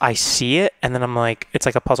 Yeah. Because I see it, and then I'm like, it's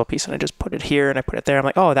like a puzzle piece, and I just put it here and I put it there. I'm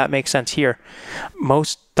like, oh, that makes sense here.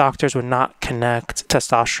 Most doctors would not connect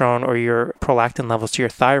testosterone or your prolactin levels to your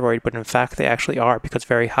thyroid, but in fact, they actually are, because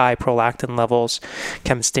very high prolactin levels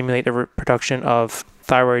can stimulate the production of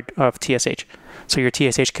TSH. So your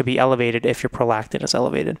TSH could be elevated if your prolactin is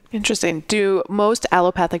elevated. Interesting. Do most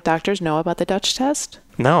allopathic doctors know about the Dutch test?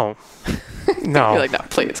 No. No. You're like, no,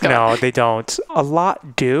 please, go No, on. they don't. A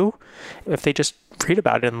lot do if they just read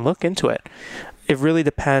about it and look into it. It really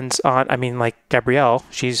depends on, I mean, like Gabrielle,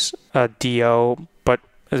 she's a DO, but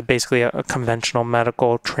is basically a conventional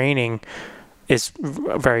medical training, is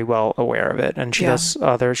very well aware of it, and she does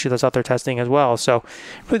other testing as well. So it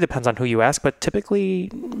really depends on who you ask, but typically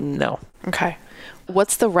no. Okay.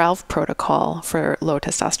 What's the Ralph protocol for low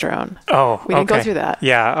testosterone? Oh, we didn't go through that.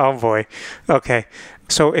 Yeah. Oh boy. Okay.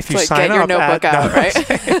 So if you sign get your up, notebook out, right?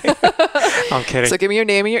 I'm kidding. So give me your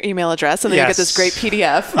name and your email address, and then you get this great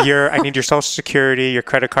PDF. I need your social security, your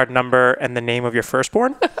credit card number, and the name of your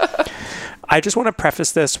firstborn. I just want to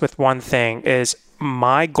preface this with one thing: is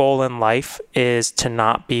my goal in life is to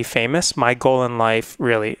not be famous. My goal in life,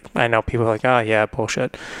 really, I know people are like, oh yeah,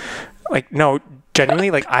 bullshit. Like, no,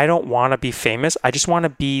 genuinely, like, I don't want to be famous. I just want to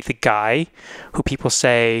be the guy who people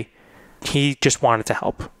say he just wanted to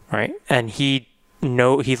help, right? And he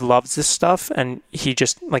loves this stuff, and he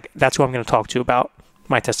just, like, that's who I'm going to talk to about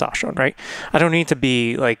my testosterone, right? I don't need to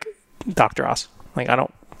be like Dr. Oz. Like, I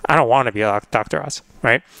don't want to be a Dr. Oz,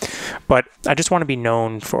 right? But I just want to be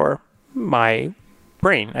known for my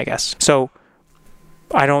brain, I guess. So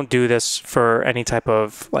I don't do this for any type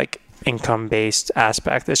of like income-based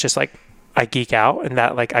aspect. It's just like I geek out, and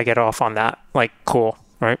that, like, I get off on that, like, cool,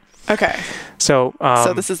 right? Okay. So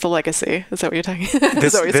this is the legacy. Is that what you're talking?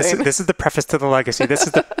 This is the preface to the legacy. This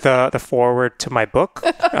is the foreword to my book.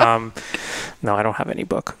 No, I don't have any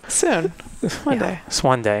book. Soon. One day. It's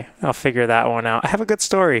one day. I'll figure that one out. I have a good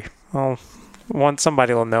story.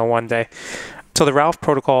 Somebody will know one day. So the Ralph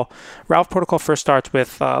protocol first starts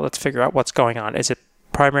with, let's figure out what's going on. Is it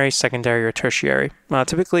primary, secondary, or tertiary?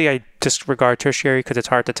 Typically, I disregard tertiary because it's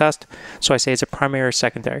hard to test. So I say, is it primary or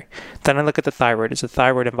secondary? Then I look at the thyroid. Is the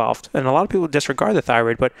thyroid involved? And a lot of people disregard the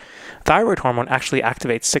thyroid, but thyroid hormone actually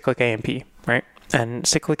activates cyclic AMP, right? And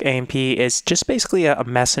cyclic AMP is just basically a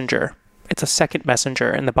messenger. It's a second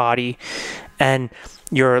messenger in the body. And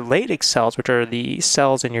your Leydig cells, which are the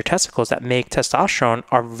cells in your testicles that make testosterone,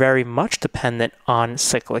 are very much dependent on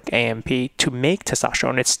cyclic AMP to make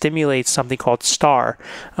testosterone. It stimulates something called STAR,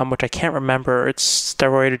 which I can't remember. It's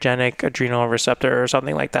steroidogenic adrenal receptor or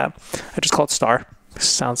something like that. I just call it STAR. It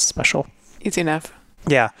sounds special. Easy enough.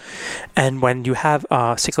 Yeah. And when you have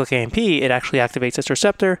cyclic AMP, it actually activates this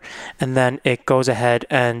receptor, and then it goes ahead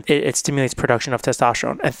and it stimulates production of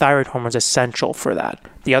testosterone. And thyroid hormone is essential for that.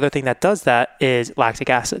 The other thing that does that is lactic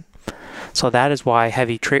acid. So that is why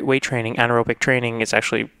heavy weight training, anaerobic training, is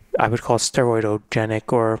actually, I would call,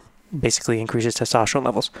 steroidogenic, or basically increases testosterone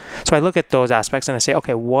levels. So I look at those aspects and I say,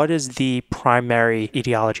 okay, what is the primary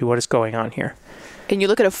etiology? What is going on here? And you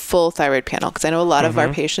look at a full thyroid panel, because I know a lot of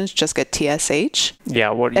our patients just get TSH.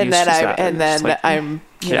 Yeah, what and use then is that?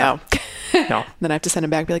 No. Then I have to send them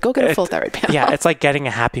back and be like, go get a full thyroid panel. Yeah, it's like getting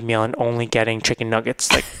a Happy Meal and only getting chicken nuggets.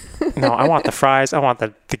 Like, no, I want the fries. I want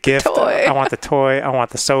the gift. Toy. I want the toy. I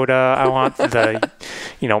want the soda. I want the,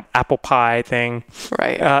 apple pie thing.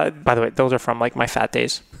 Right. By the way, those are from like my fat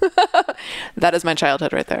days. That is my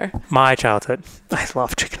childhood right there. My childhood. I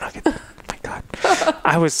love chicken nuggets. God.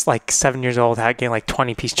 I was like 7 years old, getting like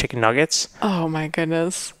 20-piece chicken nuggets. Oh my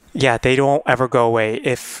goodness. Yeah, they don't ever go away.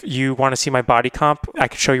 If you want to see my body comp, I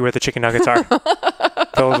can show you where the chicken nuggets are.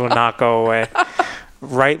 Those will not go away.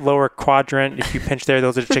 Right lower quadrant, if you pinch there,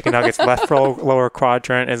 those are the chicken nuggets. Left lower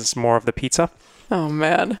quadrant is more of the pizza. Oh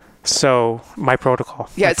man. So my protocol.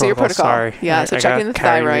 Yeah, so your protocol. Sorry. Yeah, so checking the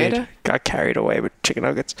thyroid. Got carried away with chicken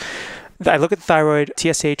nuggets. I look at the thyroid,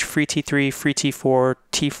 TSH, free T3, free T4,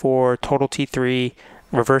 T4, total T3,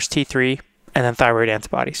 reverse T3, and then thyroid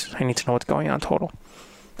antibodies. I need to know what's going on total.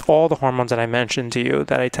 All the hormones that I mentioned to you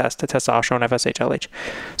that I test, the testosterone, FSH, LH.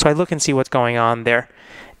 So I look and see what's going on there.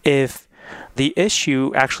 If the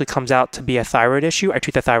issue actually comes out to be a thyroid issue, I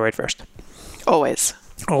treat the thyroid first. Always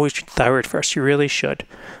treat the thyroid first. You really should.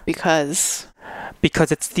 Because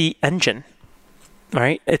it's the engine.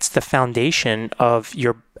 right? It's the foundation of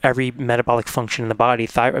your every metabolic function in the body.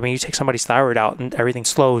 You take somebody's thyroid out and everything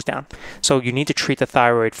slows down. So you need to treat the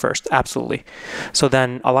thyroid first. Absolutely. So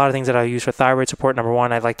then a lot of things that I use for thyroid support, number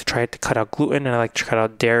one, I like to try to cut out gluten, and I like to cut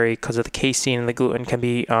out dairy because of the casein, and the gluten can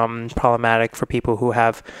be problematic for people who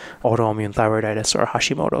have autoimmune thyroiditis or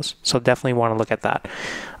Hashimoto's. So definitely want to look at that.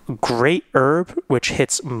 Great herb, which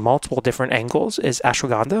hits multiple different angles, is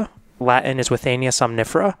ashwagandha. Latin is Withania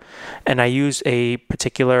somnifera, and I use a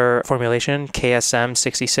particular formulation, KSM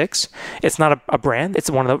 66. It's not a brand, it's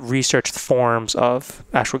one of the researched forms of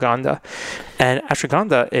ashwagandha. And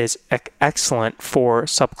ashwagandha is excellent for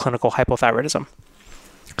subclinical hypothyroidism.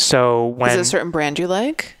 So when... Is it a certain brand you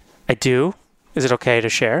like? I do. Is it okay to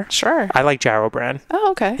share? Sure. I like Jarrow brand. Oh,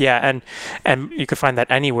 okay. Yeah, and you can find that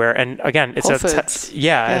anywhere. And again, it's Whole Foods.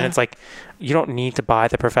 And it's like, you don't need to buy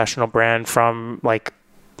the professional brand from like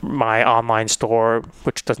my online store,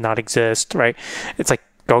 which does not exist, right? It's like,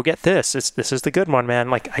 go get this. This is the good one, man.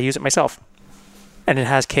 Like, I use it myself. And it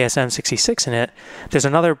has KSM 66 in it. There's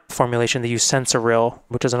another formulation they use, Sensoril,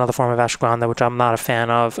 which is another form of ashwagandha, which I'm not a fan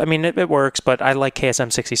of. I mean, it works, but I like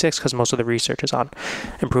KSM 66 because most of the research is on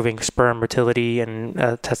improving sperm motility and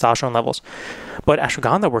testosterone levels. But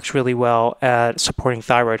ashwagandha works really well at supporting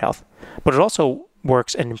thyroid health. But it also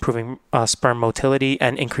works in improving sperm motility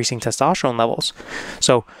and increasing testosterone levels.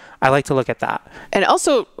 So I like to look at that. And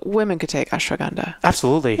also, women could take ashwagandha.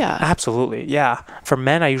 Absolutely. Yeah. Absolutely. Yeah. For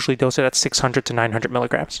men, I usually dose it at 600 to 900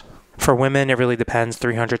 milligrams. For women, it really depends.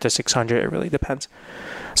 300 to 600, it really depends.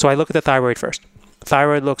 So I look at the thyroid first.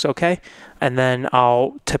 Thyroid looks okay. And then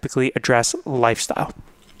I'll typically address lifestyle.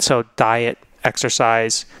 So diet,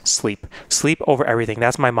 exercise, sleep. Sleep over everything.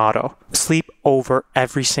 That's my motto. Sleep over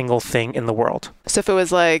every single thing in the world. So if it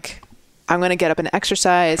was like, I'm going to get up and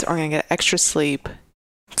exercise, or I'm going to get extra sleep.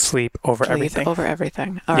 Sleep over everything. Over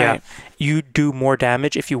everything. All right. You do more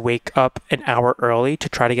damage if you wake up an hour early to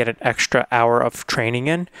try to get an extra hour of training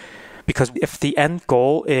in. Because if the end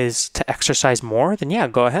goal is to exercise more, then yeah,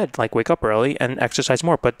 go ahead. Like, wake up early and exercise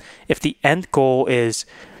more. But if the end goal is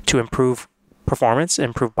to improve performance,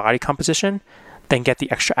 improve body composition, then get the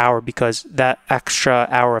extra hour, because that extra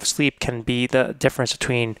hour of sleep can be the difference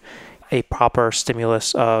between a proper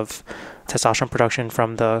stimulus of testosterone production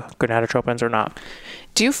from the gonadotropins or not.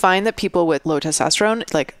 Do you find that people with low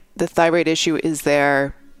testosterone, like the thyroid issue is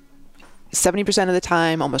there 70% of the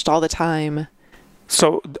time, almost all the time?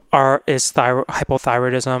 So is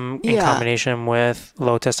hypothyroidism in combination with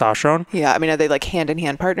low testosterone? Yeah. I mean, are they like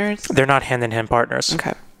hand-in-hand partners? They're not hand-in-hand partners.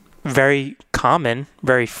 Okay. Very common,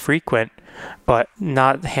 very frequent, but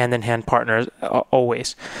not hand-in-hand partners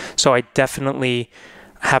always. So I definitely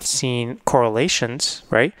have seen correlations,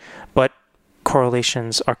 right? But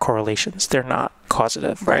correlations are correlations. They're not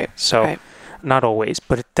causative, right? So not always,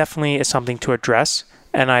 but it definitely is something to address.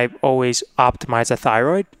 And I always optimize the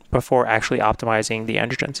thyroid before actually optimizing the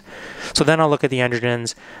androgens. So then I'll look at the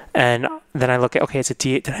androgens, and then I look at, okay,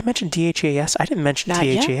 did I mention DHEAS? I didn't mention Not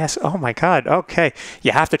DHEAS. yet. Oh my God. Okay.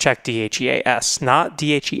 You have to check DHEAS, not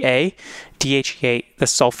DHEA. DHEA, the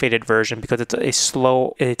sulfated version, because it's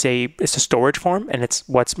a storage form, and it's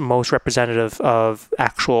what's most representative of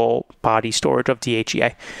actual body storage of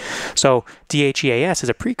DHEA. So DHEAS is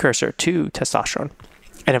a precursor to testosterone.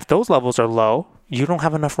 And if those levels are low, you don't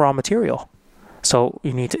have enough raw material. So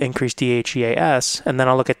you need to increase DHEAS, and then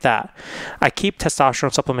I'll look at that. I keep testosterone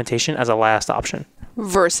supplementation as a last option.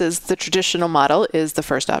 Versus the traditional model is the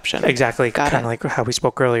first option. Exactly. Kind of like how we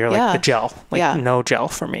spoke earlier, like the gel. No gel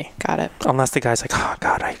for me. Got it. Unless the guy's like, oh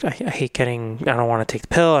God, I hate I don't want to take the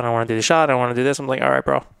pill, I don't want to do the shot, I don't want to do this. I'm like, all right,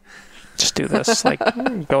 bro, just do this. Like,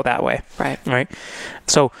 go that way. Right.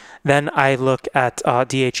 So then I look at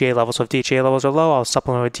DHEA levels. So if DHEA levels are low, I'll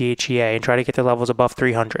supplement with DHEA and try to get the levels above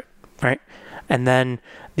 300, right? And then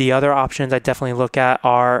the other options I definitely look at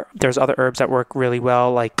are, there's other herbs that work really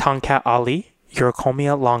well, like Tongkat Ali,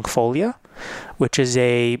 Uricomia longifolia, which is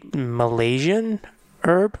a Malaysian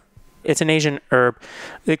herb. It's an Asian herb.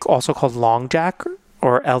 It's also called Longjack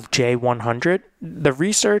or LJ100. The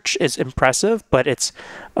research is impressive, but it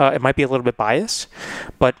might be a little bit biased,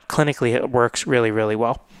 but clinically it works really, really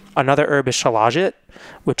well. Another herb is Shilajit,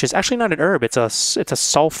 which is actually not an herb. It's a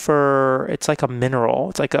sulfur. It's like a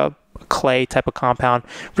mineral. It's like a clay type of compound.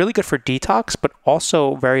 Really good for detox, but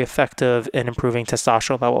also very effective in improving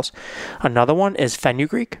testosterone levels. Another one is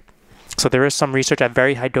fenugreek. So there is some research at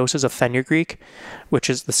very high doses of fenugreek, which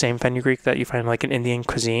is the same fenugreek that you find like in Indian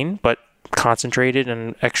cuisine, but concentrated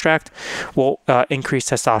and extract, will increase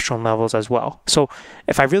testosterone levels as well. So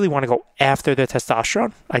if I really want to go after the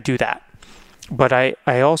testosterone, I do that. But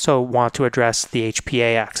I also want to address the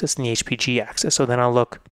HPA axis and the HPG axis. So then I'll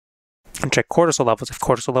look and check cortisol levels. If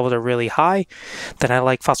cortisol levels are really high, then I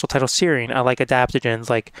like phosphatidylserine. I like adaptogens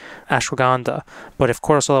like ashwagandha. But if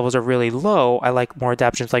cortisol levels are really low, I like more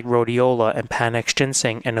adaptogens like rhodiola and Panax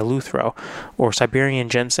ginseng and eleuthero or Siberian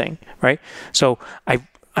ginseng, right? So I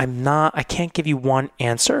can't give you one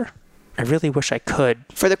answer. I really wish I could.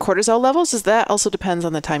 For the cortisol levels, does that also depends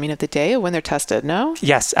on the timing of the day or when they're tested, no?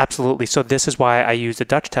 Yes, absolutely. So this is why I use the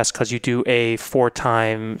Dutch test, because you do a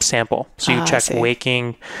 4-time sample. So you check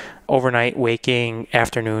waking, overnight, waking,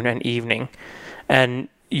 afternoon, and evening. And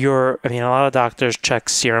a lot of doctors check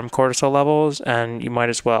serum cortisol levels, and you might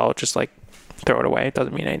as well just like throw it away. It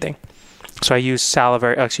doesn't mean anything. So I use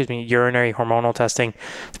urinary hormonal testing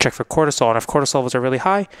to check for cortisol. And if cortisol levels are really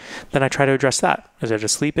high, then I try to address that. Is it a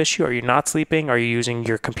sleep issue? Are you not sleeping? Are you using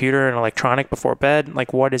your computer and electronic before bed?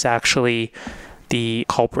 Like, what is actually the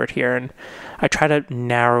culprit here? And I try to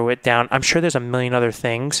narrow it down. I'm sure there's a million other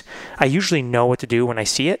things. I usually know what to do when I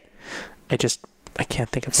see it. I can't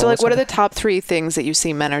think of. So like, what are the top 3 things that you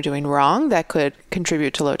see men are doing wrong that could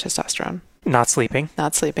contribute to low testosterone? Not sleeping.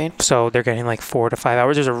 So they're getting like 4 to 5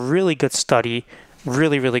 hours. There's a really good study,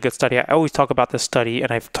 really, really good study. I always talk about this study,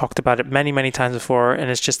 and I've talked about it many, many times before, and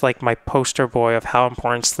it's just like my poster boy of how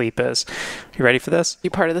important sleep is. You ready for this? You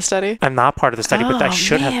part of the study? I'm not part of the study, but I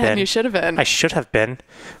should have been. You should have been. I should have been.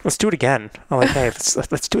 Let's do it again. I'm like, hey,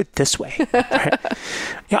 let's do it this way. Right?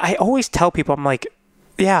 I always tell people, I'm like,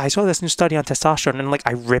 yeah, I saw this new study on testosterone, and like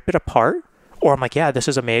I rip it apart, or I'm like, yeah, this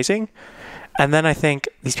is amazing. And then I think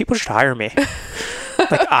these people should hire me.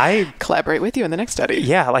 Like, I collaborate with you in the next study.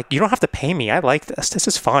 Yeah, like, you don't have to pay me. I like this. This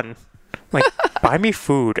is fun. Like, buy me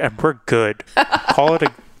food and we're good. Call it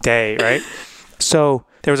a day, right? So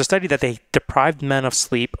there was a study that they deprived men of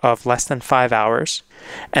sleep of less than 5 hours,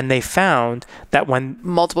 and they found that when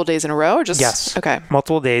multiple days in a row, or just yes, okay,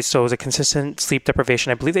 multiple days. So it was a consistent sleep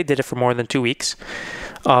deprivation. I believe they did it for more than 2 weeks,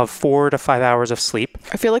 of 4 to 5 hours of sleep.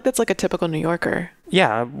 I feel like that's like a typical New Yorker.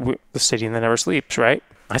 Yeah, the city that never sleeps, right?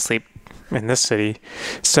 I sleep in this city.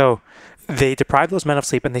 So they deprived those men of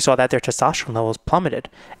sleep, and they saw that their testosterone levels plummeted.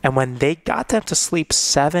 And when they got them to sleep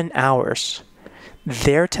 7 hours,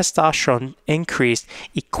 their testosterone increased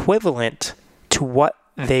equivalent to what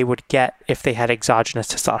they would get if they had exogenous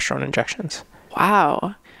testosterone injections.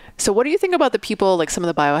 Wow. So what do you think about the people, like some of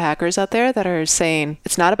the biohackers out there, that are saying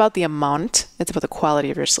it's not about the amount, it's about the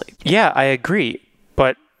quality of your sleep? Yeah, I agree.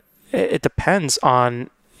 But it depends on,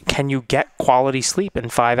 can you get quality sleep in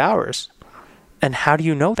 5 hours? And how do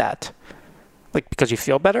you know that? Like, because you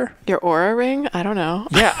feel better? Your Oura ring? I don't know.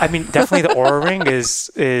 Yeah, I mean, definitely the Oura ring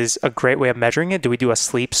is a great way of measuring it. Do we do a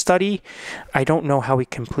sleep study? I don't know how we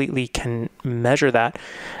completely can measure that.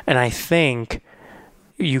 And I think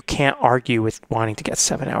you can't argue with wanting to get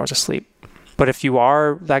 7 hours of sleep. But if you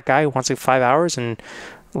are that guy who wants to get 5 hours and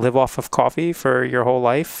live off of coffee for your whole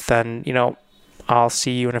life, then, I'll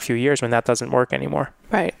see you in a few years when that doesn't work anymore.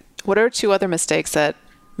 Right. What are 2 other mistakes that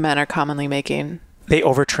men are commonly making? They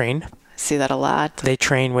overtrain. See that a lot. They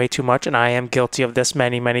train way too much, and I am guilty of this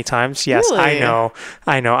many, many times. Yes, really?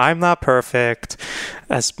 I know. I'm not perfect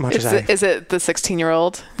as much as I... Is it the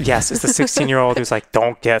 16-year-old? Yes, it's the 16-year-old who's like,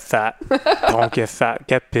 don't get fat. Don't get fat.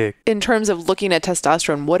 Get big. In terms of looking at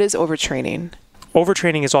testosterone, what is overtraining?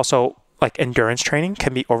 Overtraining is also like endurance training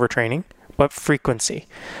can be overtraining, but frequency.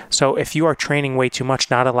 So if you are training way too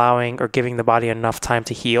much, not allowing or giving the body enough time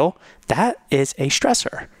to heal, that is a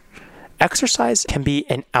stressor. Exercise can be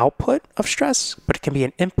an output of stress, but it can be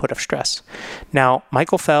an input of stress. Now,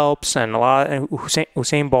 Michael Phelps and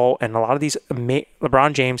Usain Bolt and a lot of these,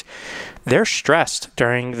 LeBron James, they're stressed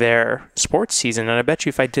during their sports season. And I bet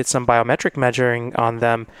you if I did some biometric measuring on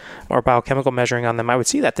them or biochemical measuring on them, I would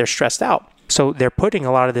see that they're stressed out. So they're putting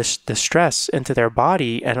a lot of this stress into their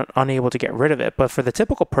body and unable to get rid of it. But for the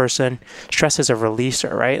typical person, stress is a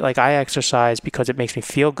releaser, right? Like, I exercise because it makes me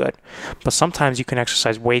feel good. But sometimes you can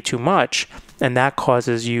exercise way too much, and that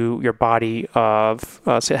causes your body to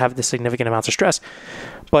have the significant amounts of stress.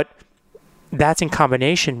 But that's in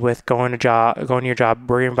combination with going to your job,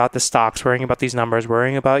 worrying about the stocks, worrying about these numbers,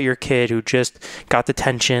 worrying about your kid who just got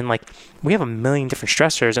detention. Like, we have a million different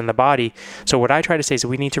stressors in the body. So what I try to say is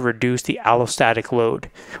we need to reduce the allostatic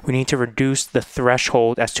load. We need to reduce the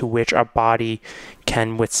threshold as to which our body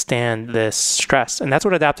can withstand this stress. And that's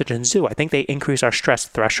what adaptogens do. I think they increase our stress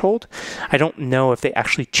threshold. I don't know if they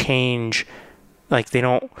actually change,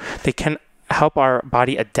 they can help our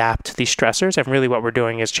body adapt to these stressors, and really what we're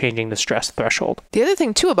doing is changing the stress threshold. The other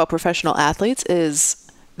thing too about professional athletes is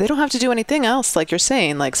they don't have to do anything else, like you're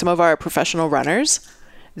saying. Like, some of our professional runners,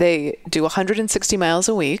 they do 160 miles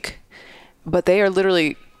a week, but they are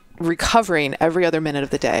literally recovering every other minute of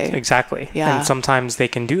the day. Exactly. Yeah. And sometimes they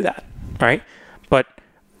can do that, right? But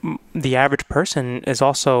the average person is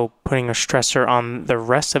also putting a stressor on the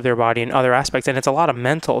rest of their body and other aspects. And it's a lot of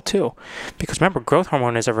mental too, because remember, growth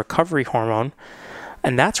hormone is a recovery hormone,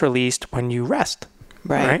 and that's released when you rest.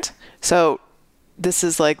 Right? So this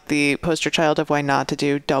is like the poster child of why not to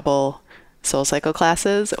do double Soul Cycle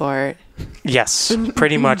classes, or yes,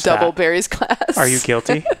 pretty much double that. Barry's class. Are you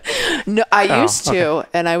guilty? No, I used to,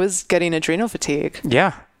 and I was getting adrenal fatigue.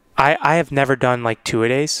 Yeah. I have never done like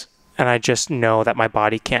 2-a-days, and I just know that my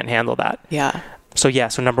body can't handle that. Yeah. So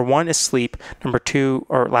number 1 is sleep. Number 2,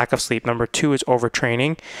 or lack of sleep. Number 2 is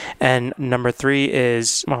overtraining. And number 3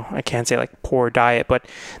 is, well, I can't say like poor diet, but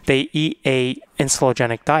they eat a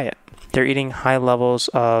insulinogenic diet. They're eating high levels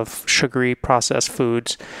of sugary processed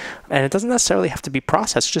foods. And it doesn't necessarily have to be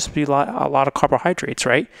processed, just be a lot of carbohydrates,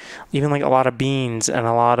 right? Even like a lot of beans and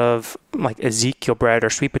a lot of like Ezekiel bread or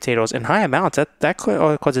sweet potatoes in high amounts. That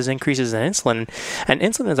causes increases in insulin. And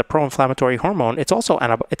insulin is a pro-inflammatory hormone. It's also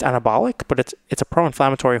it's anabolic, but it's a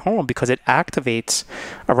pro-inflammatory hormone because it activates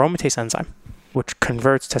aromatase enzyme, which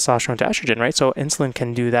converts testosterone to estrogen, right? So insulin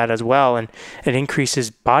can do that as well, and it increases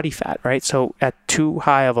body fat, right? So at too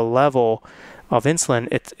high of a level of insulin,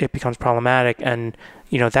 it becomes problematic, and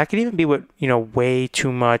that could even be with way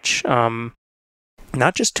too much,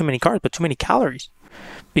 not just too many carbs, but too many calories,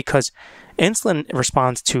 because insulin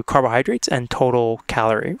responds to carbohydrates and total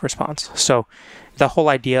calorie response. So the whole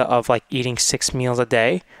idea of like eating 6 meals a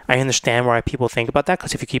day, I understand why people think about that,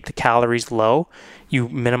 because if you keep the calories low, you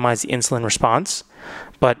minimize the insulin response.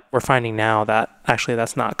 But we're finding now that actually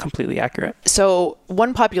that's not completely accurate. So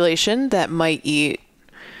one population that might be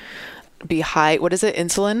high, what is it,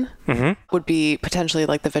 insulin, would be potentially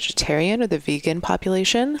like the vegetarian or the vegan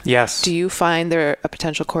population. Yes. Do you find there a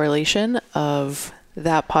potential correlation of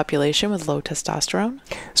that population with low testosterone?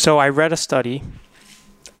 So I read a study,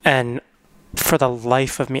 and for the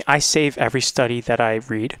life of me, I save every study that I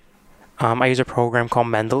read. I use a program called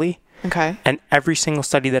Mendeley. Okay. And every single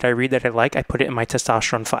study that I read that I like, I put it in my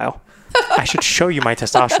testosterone file. I should show you my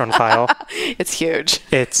testosterone file. It's huge.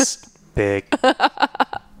 It's big.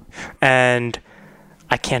 And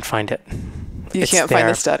I can't find it. You can't find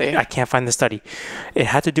the study. I can't find the study. It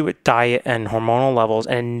had to do with diet and hormonal levels,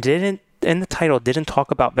 and in the title didn't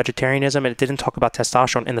talk about vegetarianism, and it didn't talk about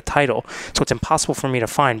testosterone in the title. So it's impossible for me to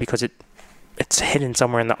find because it's hidden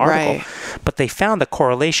somewhere in the article. Right. But they found the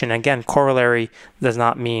correlation. Again, corollary does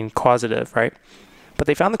not mean causative, right? But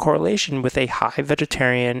they found the correlation with a high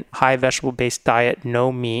vegetarian, high vegetable-based diet,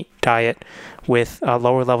 no meat diet with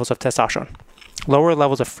lower levels of testosterone, lower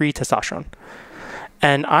levels of free testosterone.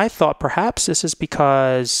 And I thought perhaps this is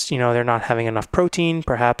because, they're not having enough protein.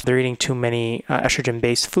 Perhaps they're eating too many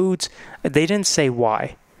estrogen-based foods. They didn't say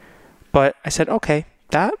why. But I said, okay,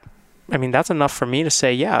 that's enough for me to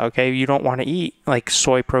say, yeah, okay, you don't want to eat like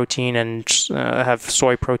soy protein and have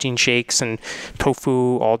soy protein shakes and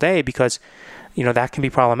tofu all day because, that can be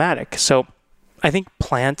problematic. So I think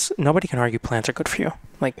nobody can argue plants are good for you.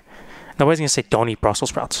 Like, nobody's going to say don't eat Brussels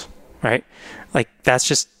sprouts, right? Like,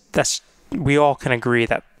 we all can agree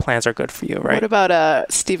that plants are good for you, right? What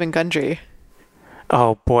about Stephen Gundry?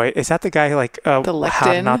 Oh boy, is that the guy like the lectin?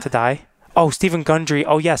 How Not to Die? Oh, Stephen Gundry.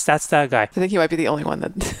 Oh yes, that's that guy. I think he might be the only one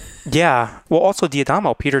that. Yeah. Well, also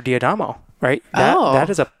Peter D'Adamo, right? That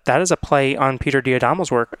is a play on Peter D'Adamo's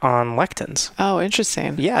work on lectins. Oh,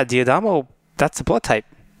 interesting. Yeah, D'Adamo. That's a blood type.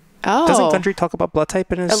 Oh. Doesn't Gundry talk about blood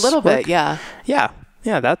type in his a little work? bit? Yeah. Yeah.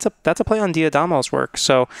 Yeah, that's a play on D'Adamo's work.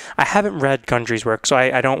 So I haven't read Gundry's work, so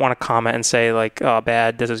I don't want to comment and say like, oh,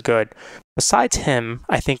 bad, this is good. Besides him,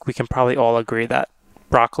 I think we can probably all agree that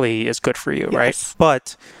broccoli is good for you, yes. right?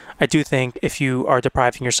 But I do think if you are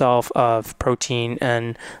depriving yourself of protein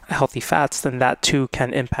and healthy fats, then that too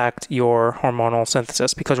can impact your hormonal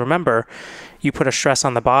synthesis. Because remember, you put a stress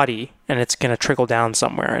on the body and it's going to trickle down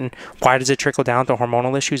somewhere. And why does it trickle down to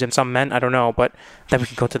hormonal issues in some men? I don't know. But then we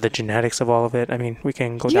can go to the genetics of all of it. I mean, we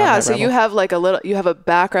can go down that Yeah, so rabbit. you have a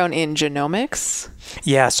background in genomics?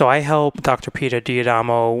 Yeah, so I helped Dr. Peter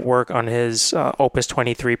D'Adamo work on his Opus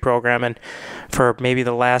 23 program. And for maybe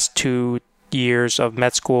the last 2 years of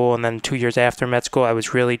med school and then 2 years after med school, I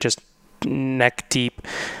was really just neck deep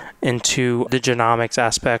into the genomics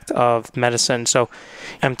aspect of medicine. So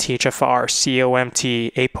MTHFR,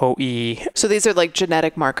 COMT, ApoE. So these are like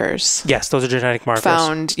genetic markers? Yes, those are genetic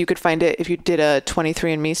markers. You could find it if you did a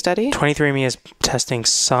 23andMe study? 23andMe is testing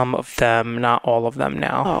some of them, not all of them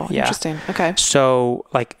now. Oh, yeah. Interesting. Okay. So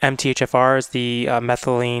like MTHFR is the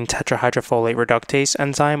methylene tetrahydrofolate reductase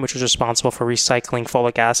enzyme, which is responsible for recycling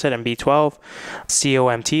folic acid and B12.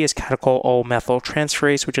 COMT is catechol O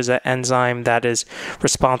methyltransferase, which is an enzyme that is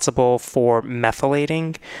responsible responsible for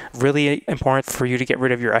methylating. Really important for you to get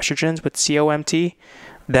rid of your estrogens with COMT.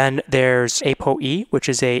 Then there's ApoE, which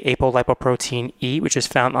is a apolipoprotein E, which is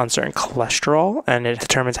found on certain cholesterol, and it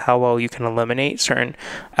determines how well you can eliminate certain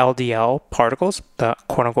LDL particles, the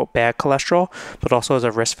quote-unquote bad cholesterol, but also as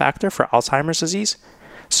a risk factor for Alzheimer's disease.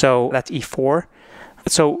 So that's E4.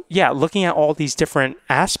 So yeah, looking at all these different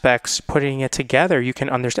aspects, putting it together, you can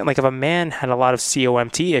understand, like if a man had a lot of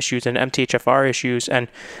COMT issues and MTHFR issues, and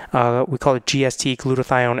we call it GST,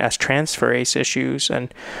 glutathione S transferase issues,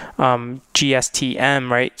 and GSTM,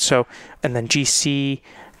 right? So, and then GC,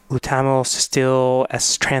 glutamyl cysteal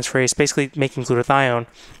S transferase, basically making glutathione.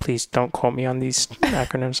 Please don't quote me on these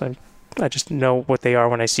acronyms. I just know what they are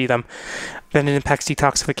when I see them. Then it impacts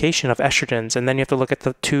detoxification of estrogens. And then you have to look at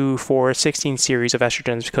the 2, 4, 16 series of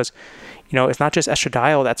estrogens, because, it's not just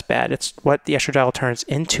estradiol that's bad. It's what the estradiol turns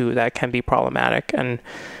into that can be problematic. And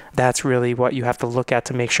that's really what you have to look at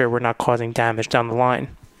to make sure we're not causing damage down the line.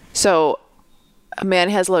 So a man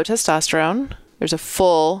has low testosterone. There's a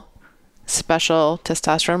full special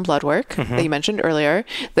testosterone blood work that you mentioned earlier.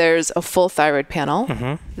 There's a full thyroid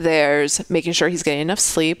panel. There's making sure he's getting enough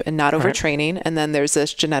sleep and not overtraining. And then there's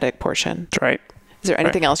this genetic portion. That's right. Is there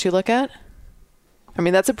anything else you look at? I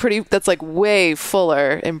mean, that's like way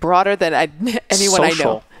fuller and broader than anyone I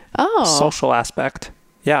know. Oh. Social aspect.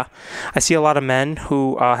 Yeah. I see a lot of men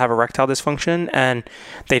who have erectile dysfunction and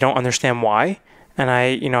they don't understand why. And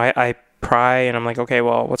I pry and I'm like, okay,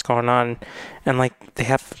 well, what's going on? And like they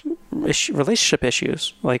have relationship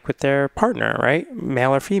issues, like with their partner, right?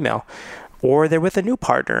 Male or female. Or they're with a new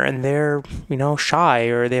partner and they're, shy,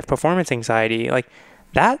 or they have performance anxiety. Like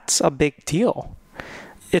that's a big deal.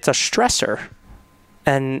 It's a stressor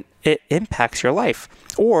and it impacts your life.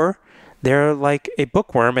 Or they're like a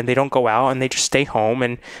bookworm and they don't go out and they just stay home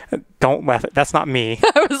and don't laugh. That's not me.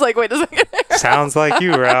 I was like, wait a second. Sounds like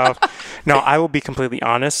you, Ralph. No, I will be completely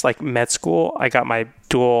honest. Like med school, I got my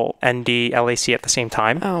dual ND LAC at the same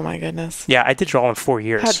time. Oh my goodness. Yeah, I did it all in 4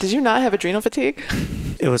 years. Did you not have adrenal fatigue?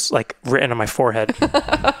 It was like written on my forehead.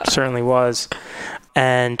 Certainly was.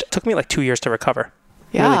 And it took me like 2 years to recover.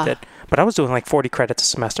 Yeah. Really did. But I was doing like 40 credits a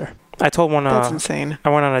semester. I told one... That's insane. I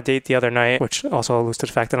went on a date the other night, which also alludes to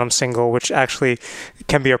the fact that I'm single, which actually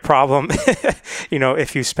can be a problem,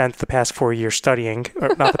 if you spent the past 4 years studying, or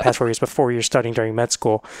not the past 4 years, but 4 years studying during med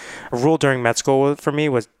school. A rule during med school for me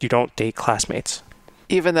was you don't date classmates.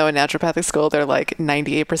 Even though in naturopathic school, they're like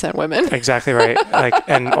 98% women. Exactly right.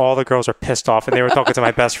 And all the girls are pissed off. And they were talking to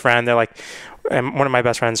my best friend. They're like, and one of my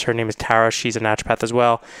best friends, her name is Tara. She's a naturopath as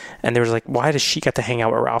well. And they were like, why does she get to hang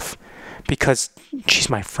out with Ralph? Because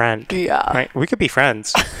she's my friend. Yeah. Right. We could be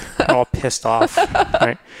friends. They're all pissed off.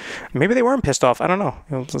 Right. Maybe they weren't pissed off. I don't know.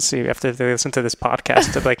 Let's see. After they listen to this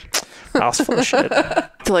podcast, they're like, Ralph's full of shit.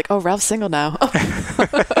 They're like, oh, Ralph's single now.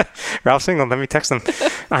 Ralph's single. Let me text him.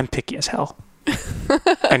 I'm picky as hell.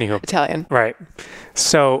 Anywho. Italian. Right.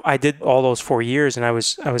 So I did all those 4 years and I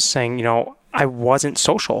was saying, I wasn't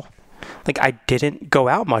social. Like I didn't go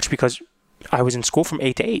out much because I was in school from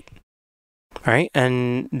 8 to 8. Right.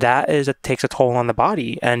 And it takes a toll on the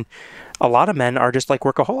body. And a lot of men are just like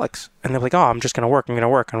workaholics and they're like, oh, I'm just going to work. I'm going to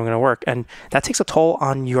work. I'm going to work. And that takes a toll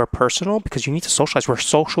on your personal, because you need to socialize. We're a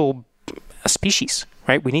social species,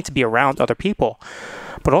 right? We need to be around other people,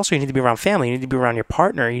 but also you need to be around family. You need to be around your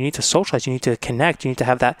partner. You need to socialize. You need to connect. You need to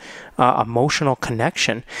have that emotional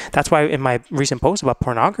connection. That's why in my recent post about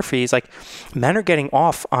pornography is like men are getting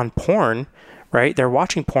off on porn. Right? They're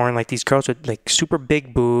watching porn, like these girls with like super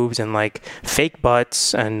big boobs and like fake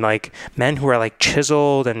butts and like men who are like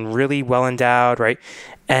chiseled and really well endowed, right?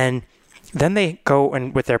 And then they go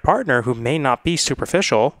and with their partner who may not be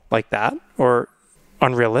superficial like that or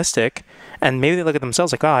unrealistic. And maybe they look at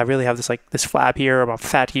themselves like, oh, I really have this flab here, or I'm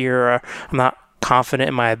fat here, or I'm not confident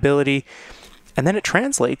in my ability. And then it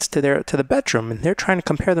translates to the bedroom and they're trying to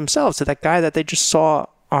compare themselves to that guy that they just saw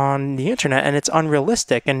on the internet, and it's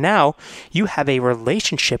unrealistic. And now you have a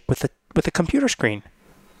relationship with a computer screen,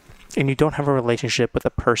 and you don't have a relationship with a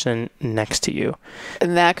person next to you.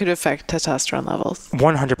 And that could affect testosterone levels.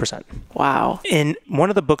 100%. Wow. In one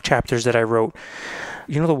of the book chapters that I wrote,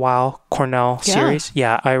 the Weill Cornell series?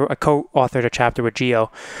 Yeah, I co-authored a chapter with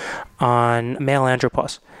Gio on male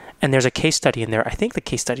andropause. And there's a case study in there. I think the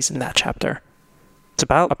case study's in that chapter. It's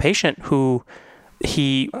about a patient who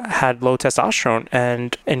he had low testosterone,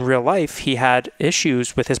 and in real life, he had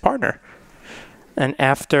issues with his partner. And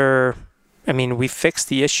we fixed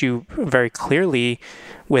the issue very clearly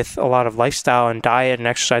with a lot of lifestyle and diet and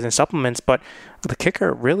exercise and supplements, but the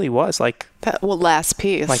kicker really was like that last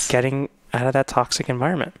piece, like getting out of that toxic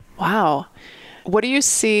environment. Wow. What do you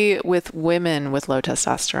see with women with low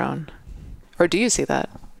testosterone? Or do you see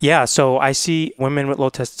that? Yeah, so I see women with low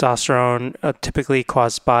testosterone typically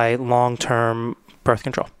caused by long-term birth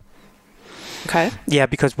control. Okay. Yeah,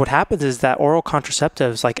 because what happens is that oral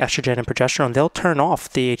contraceptives like estrogen and progesterone, they'll turn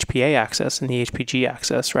off the HPA axis and the HPG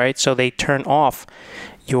axis, right? So they turn off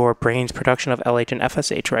your brain's production of LH and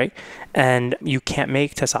FSH, right? And you can't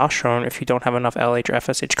make testosterone if you don't have enough LH or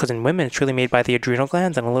FSH, because in women, it's really made by the adrenal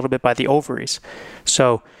glands and a little bit by the ovaries.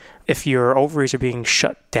 So if your ovaries are being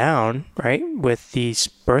shut down, right, with these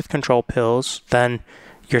birth control pills, then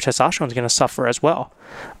your testosterone is going to suffer as well.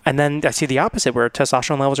 And then I see the opposite, where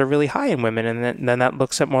testosterone levels are really high in women, and then that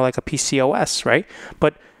looks at more like a PCOS, right?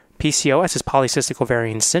 But PCOS is polycystic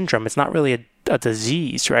ovarian syndrome. It's not really a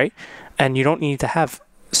disease, right? And you don't need to have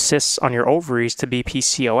cysts on your ovaries to be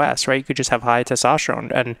PCOS, right? You could just have high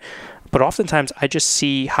testosterone. But oftentimes I just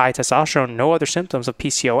see high testosterone, no other symptoms of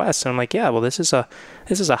PCOS. And I'm like, yeah, well, this is a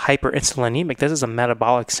hyperinsulinemic. This is a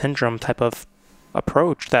metabolic syndrome type of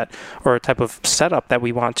approach or a type of setup that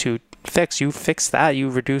we want to fix. You fix that, you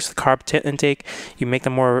reduce the carb intake, you make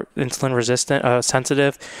them more insulin resistant,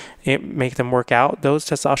 sensitive, make them work out, those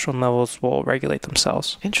testosterone levels will regulate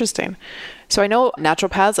themselves. Interesting. So I know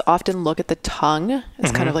naturopaths often look at the tongue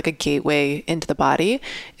as kind of like a gateway into the body.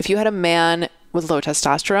 If you had a man with low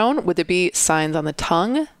testosterone, would there be signs on the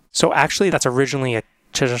tongue? So actually, that's originally a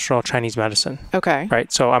traditional Chinese medicine. Okay.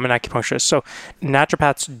 Right. So I'm an acupuncturist. So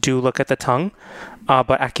naturopaths do look at the tongue, but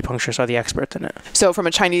acupuncturists are the experts in it. So from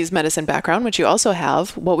a Chinese medicine background, which you also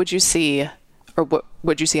have, what would you see, or what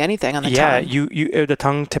would you see anything on the tongue? Yeah, the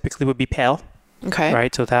tongue typically would be pale. Okay.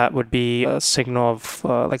 Right. So that would be a signal of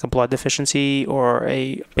like a blood deficiency or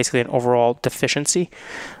basically an overall deficiency.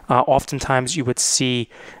 Oftentimes you would see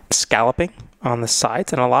scalloping on the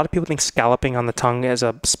sides, and a lot of people think scalloping on the tongue is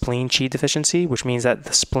a spleen qi deficiency, which means that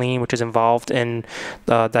the spleen, which is involved in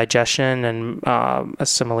the digestion and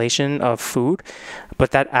assimilation of food,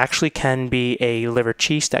 but that actually can be a liver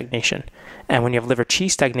qi stagnation. And when you have liver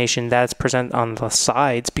qi stagnation, that's present on the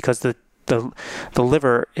sides because the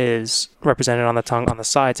liver is represented on the tongue on the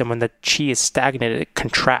sides, and when the qi is stagnated, it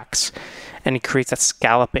contracts and it creates that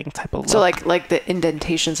scalloping type of look. So like the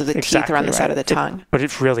indentations of the teeth are on the side of the tongue. But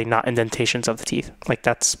it's really not indentations of the teeth. Like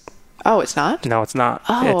that's... Oh, it's not? No, it's not.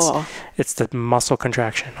 Oh. It's the muscle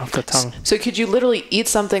contraction of the tongue. So could you literally eat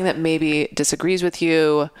something that maybe disagrees with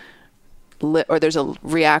you, or there's a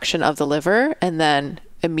reaction of the liver, and then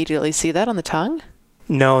immediately see that on the tongue?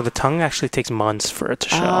 No, the tongue actually takes months for it to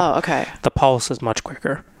show. Oh, okay. The pulse is much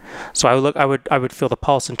quicker. So I would feel the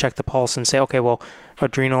pulse and check the pulse and say, okay, well,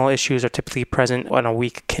 adrenal issues are typically present on a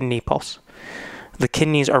weak kidney pulse. The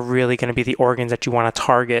kidneys are really going to be the organs that you want to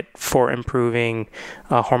target for improving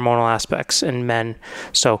hormonal aspects in men.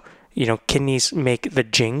 So, kidneys make the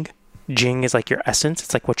jing. Jing is like your essence.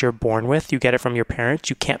 It's like what you're born with. You get it from your parents.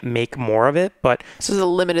 You can't make more of it, but... So there's a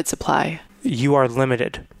limited supply. You are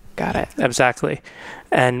limited. Got it. Exactly.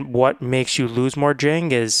 And what makes you lose more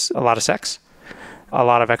jing is a lot of sex, a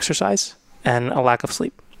lot of exercise, and a lack of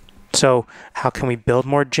sleep. So how can we build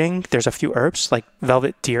more jing? There's a few herbs like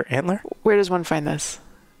velvet deer antler. Where does one find this?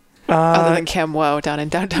 Other than Camwo down in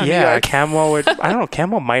downtown New York. Yeah, Camwo. I don't know.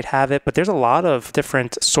 Camwo might have it, but there's a lot of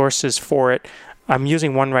different sources for it. I'm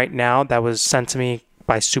using one right now that was sent to me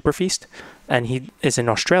by Superfeast, and he is in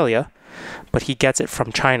Australia, but he gets it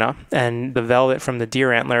from China. And the velvet from the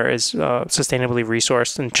deer antler is sustainably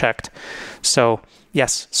resourced and checked. So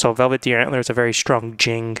yes, so velvet deer antler is a very strong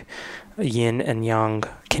jing, yin and yang,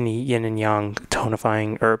 kidney yin and yang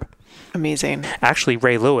tonifying herb. Amazing. Actually,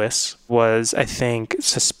 Ray Lewis was, I think,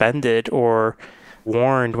 suspended or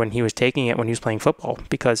warned when he was taking it when he was playing football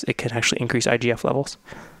because it can actually increase IGF levels.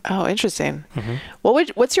 Oh, interesting. Mm-hmm.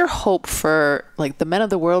 What's your hope for like the men of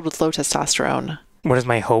the world with low testosterone? What is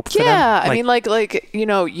my hope for them? Yeah, I mean, you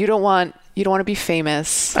don't want to be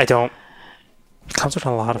famous. I don't. It comes with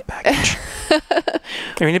a lot of baggage.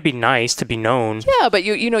 I mean, it'd be nice to be known. Yeah, but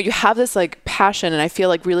you have this like passion, and I feel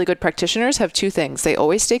like really good practitioners have two things. They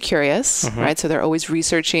always stay curious, right? So they're always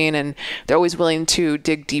researching, and they're always willing to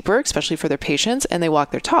dig deeper, especially for their patients, and they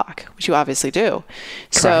walk their talk, which you obviously do.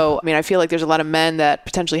 Correct. So, I mean, I feel like there's a lot of men that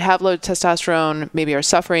potentially have low testosterone, maybe are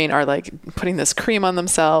suffering, are like putting this cream on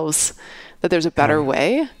themselves, that there's a better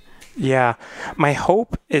way. Yeah. My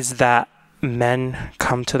hope is that men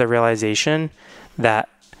come to the realization that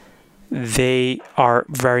they are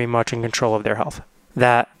very much in control of their health.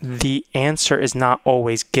 That the answer is not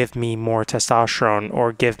always give me more testosterone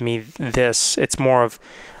or give me this. It's more of,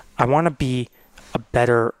 I want to be a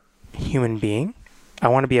better human being. I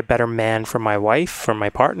want to be a better man for my wife, for my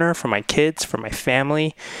partner, for my kids, for my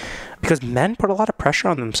family. Because men put a lot of pressure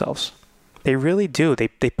on themselves. They really do. They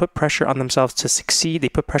put pressure on themselves to succeed. They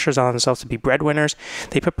put pressures on themselves to be breadwinners.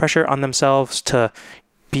 They put pressure on themselves to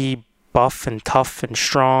be buff and tough and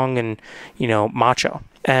strong and, macho.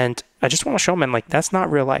 And I just want to show men, like, that's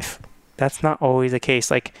not real life. That's not always the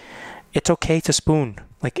case. Like, it's okay to spoon.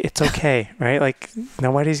 Like, it's okay, right? Like,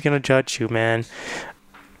 nobody's going to judge you, man.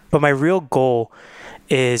 But my real goal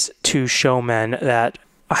is to show men that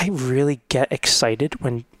I really get excited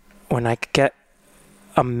when I get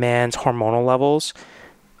a man's hormonal levels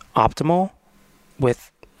optimal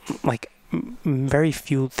with like very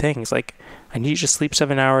few things. Like, I need you to sleep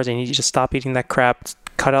 7 hours. I need you to stop eating that crap,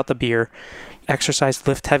 cut out the beer, exercise,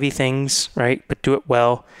 lift heavy things, right? But do it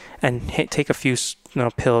well, and take a few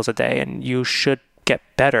pills a day, and you should get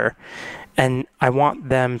better. And I want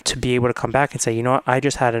them to be able to come back and say, you know what, I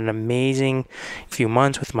just had an amazing few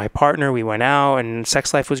months with my partner. We went out and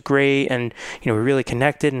sex life was great, and, we really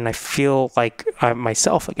connected, and I feel like I'm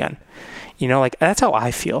myself again. Like, that's how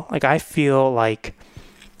I feel. Like, I feel like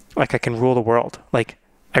I can rule the world. Like,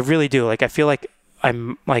 I really do. Like, I feel like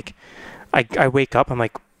I'm like, I wake up, I'm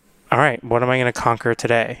like, all right, what am I going to conquer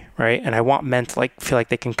today? Right. And I want men to feel like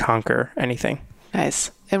they can conquer anything.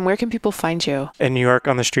 Nice. And where can people find you? In New York,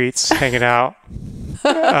 on the streets, hanging out.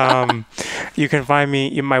 You can find me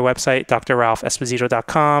in my website,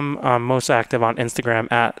 drralphesposito.com. I'm most active on Instagram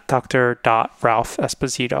at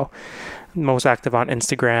dr.ralphesposito. Most active on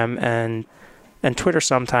Instagram and Twitter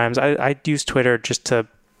sometimes. I use Twitter just so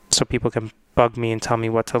people can bug me and tell me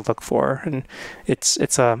what to look for. And it's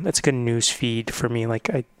a good news feed for me. Like,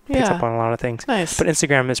 I pick up on a lot of things. Nice. But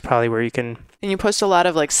Instagram is probably where you can. And you post a lot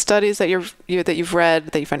of studies that you've read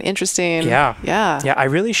that you find interesting. Yeah. I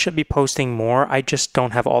really should be posting more. I just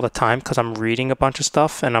don't have all the time because I'm reading a bunch of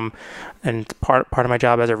stuff, and part of my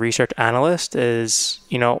job as a research analyst is,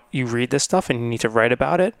 you read this stuff and you need to write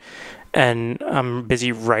about it. And I'm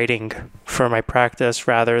busy writing for my practice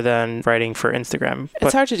rather than writing for Instagram.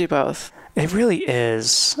 It's hard to do both. It really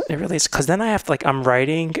is. Because then I have to, I'm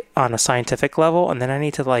writing on a scientific level, and then I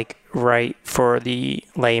need to write for the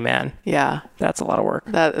layman. Yeah. That's a lot of work.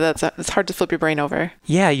 It's hard to flip your brain over.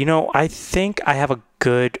 Yeah. I think I have a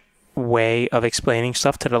good way of explaining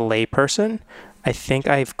stuff to the layperson. I think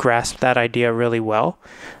I've grasped that idea really well,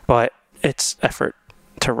 but it's effort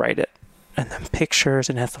to write it. And then pictures,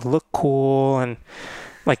 and it has to look cool. And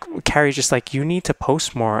Carrie's just you need to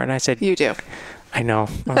post more. And I said, you do. I know.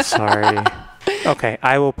 I'm sorry. Okay,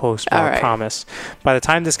 I will post more, I promise. By the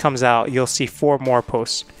time this comes out, you'll see 4 more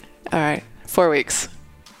posts. All right. 4 weeks.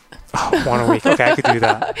 Oh, 1 a week. Okay, I could do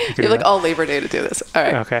that. You have all Labor Day to do this. All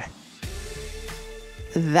right. Okay.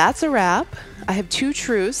 That's a wrap. I have 2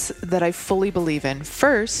 truths that I fully believe in.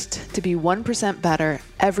 First, to be 1% better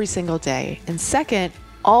every single day. And second,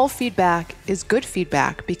 all feedback is good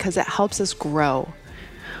feedback because it helps us grow.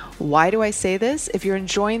 Why do I say this? If you're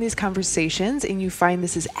enjoying these conversations and you find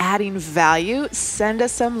this is adding value, send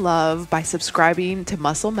us some love by subscribing to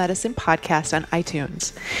Muscle Medicine Podcast on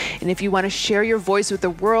iTunes. And if you want to share your voice with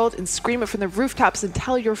the world and scream it from the rooftops and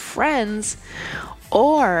tell your friends,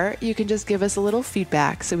 or you can just give us a little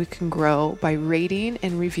feedback so we can grow by rating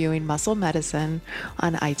and reviewing Muscle Medicine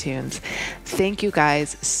on iTunes. Thank you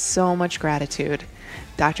guys. So much gratitude.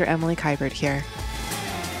 Dr. Emily Kiberd here.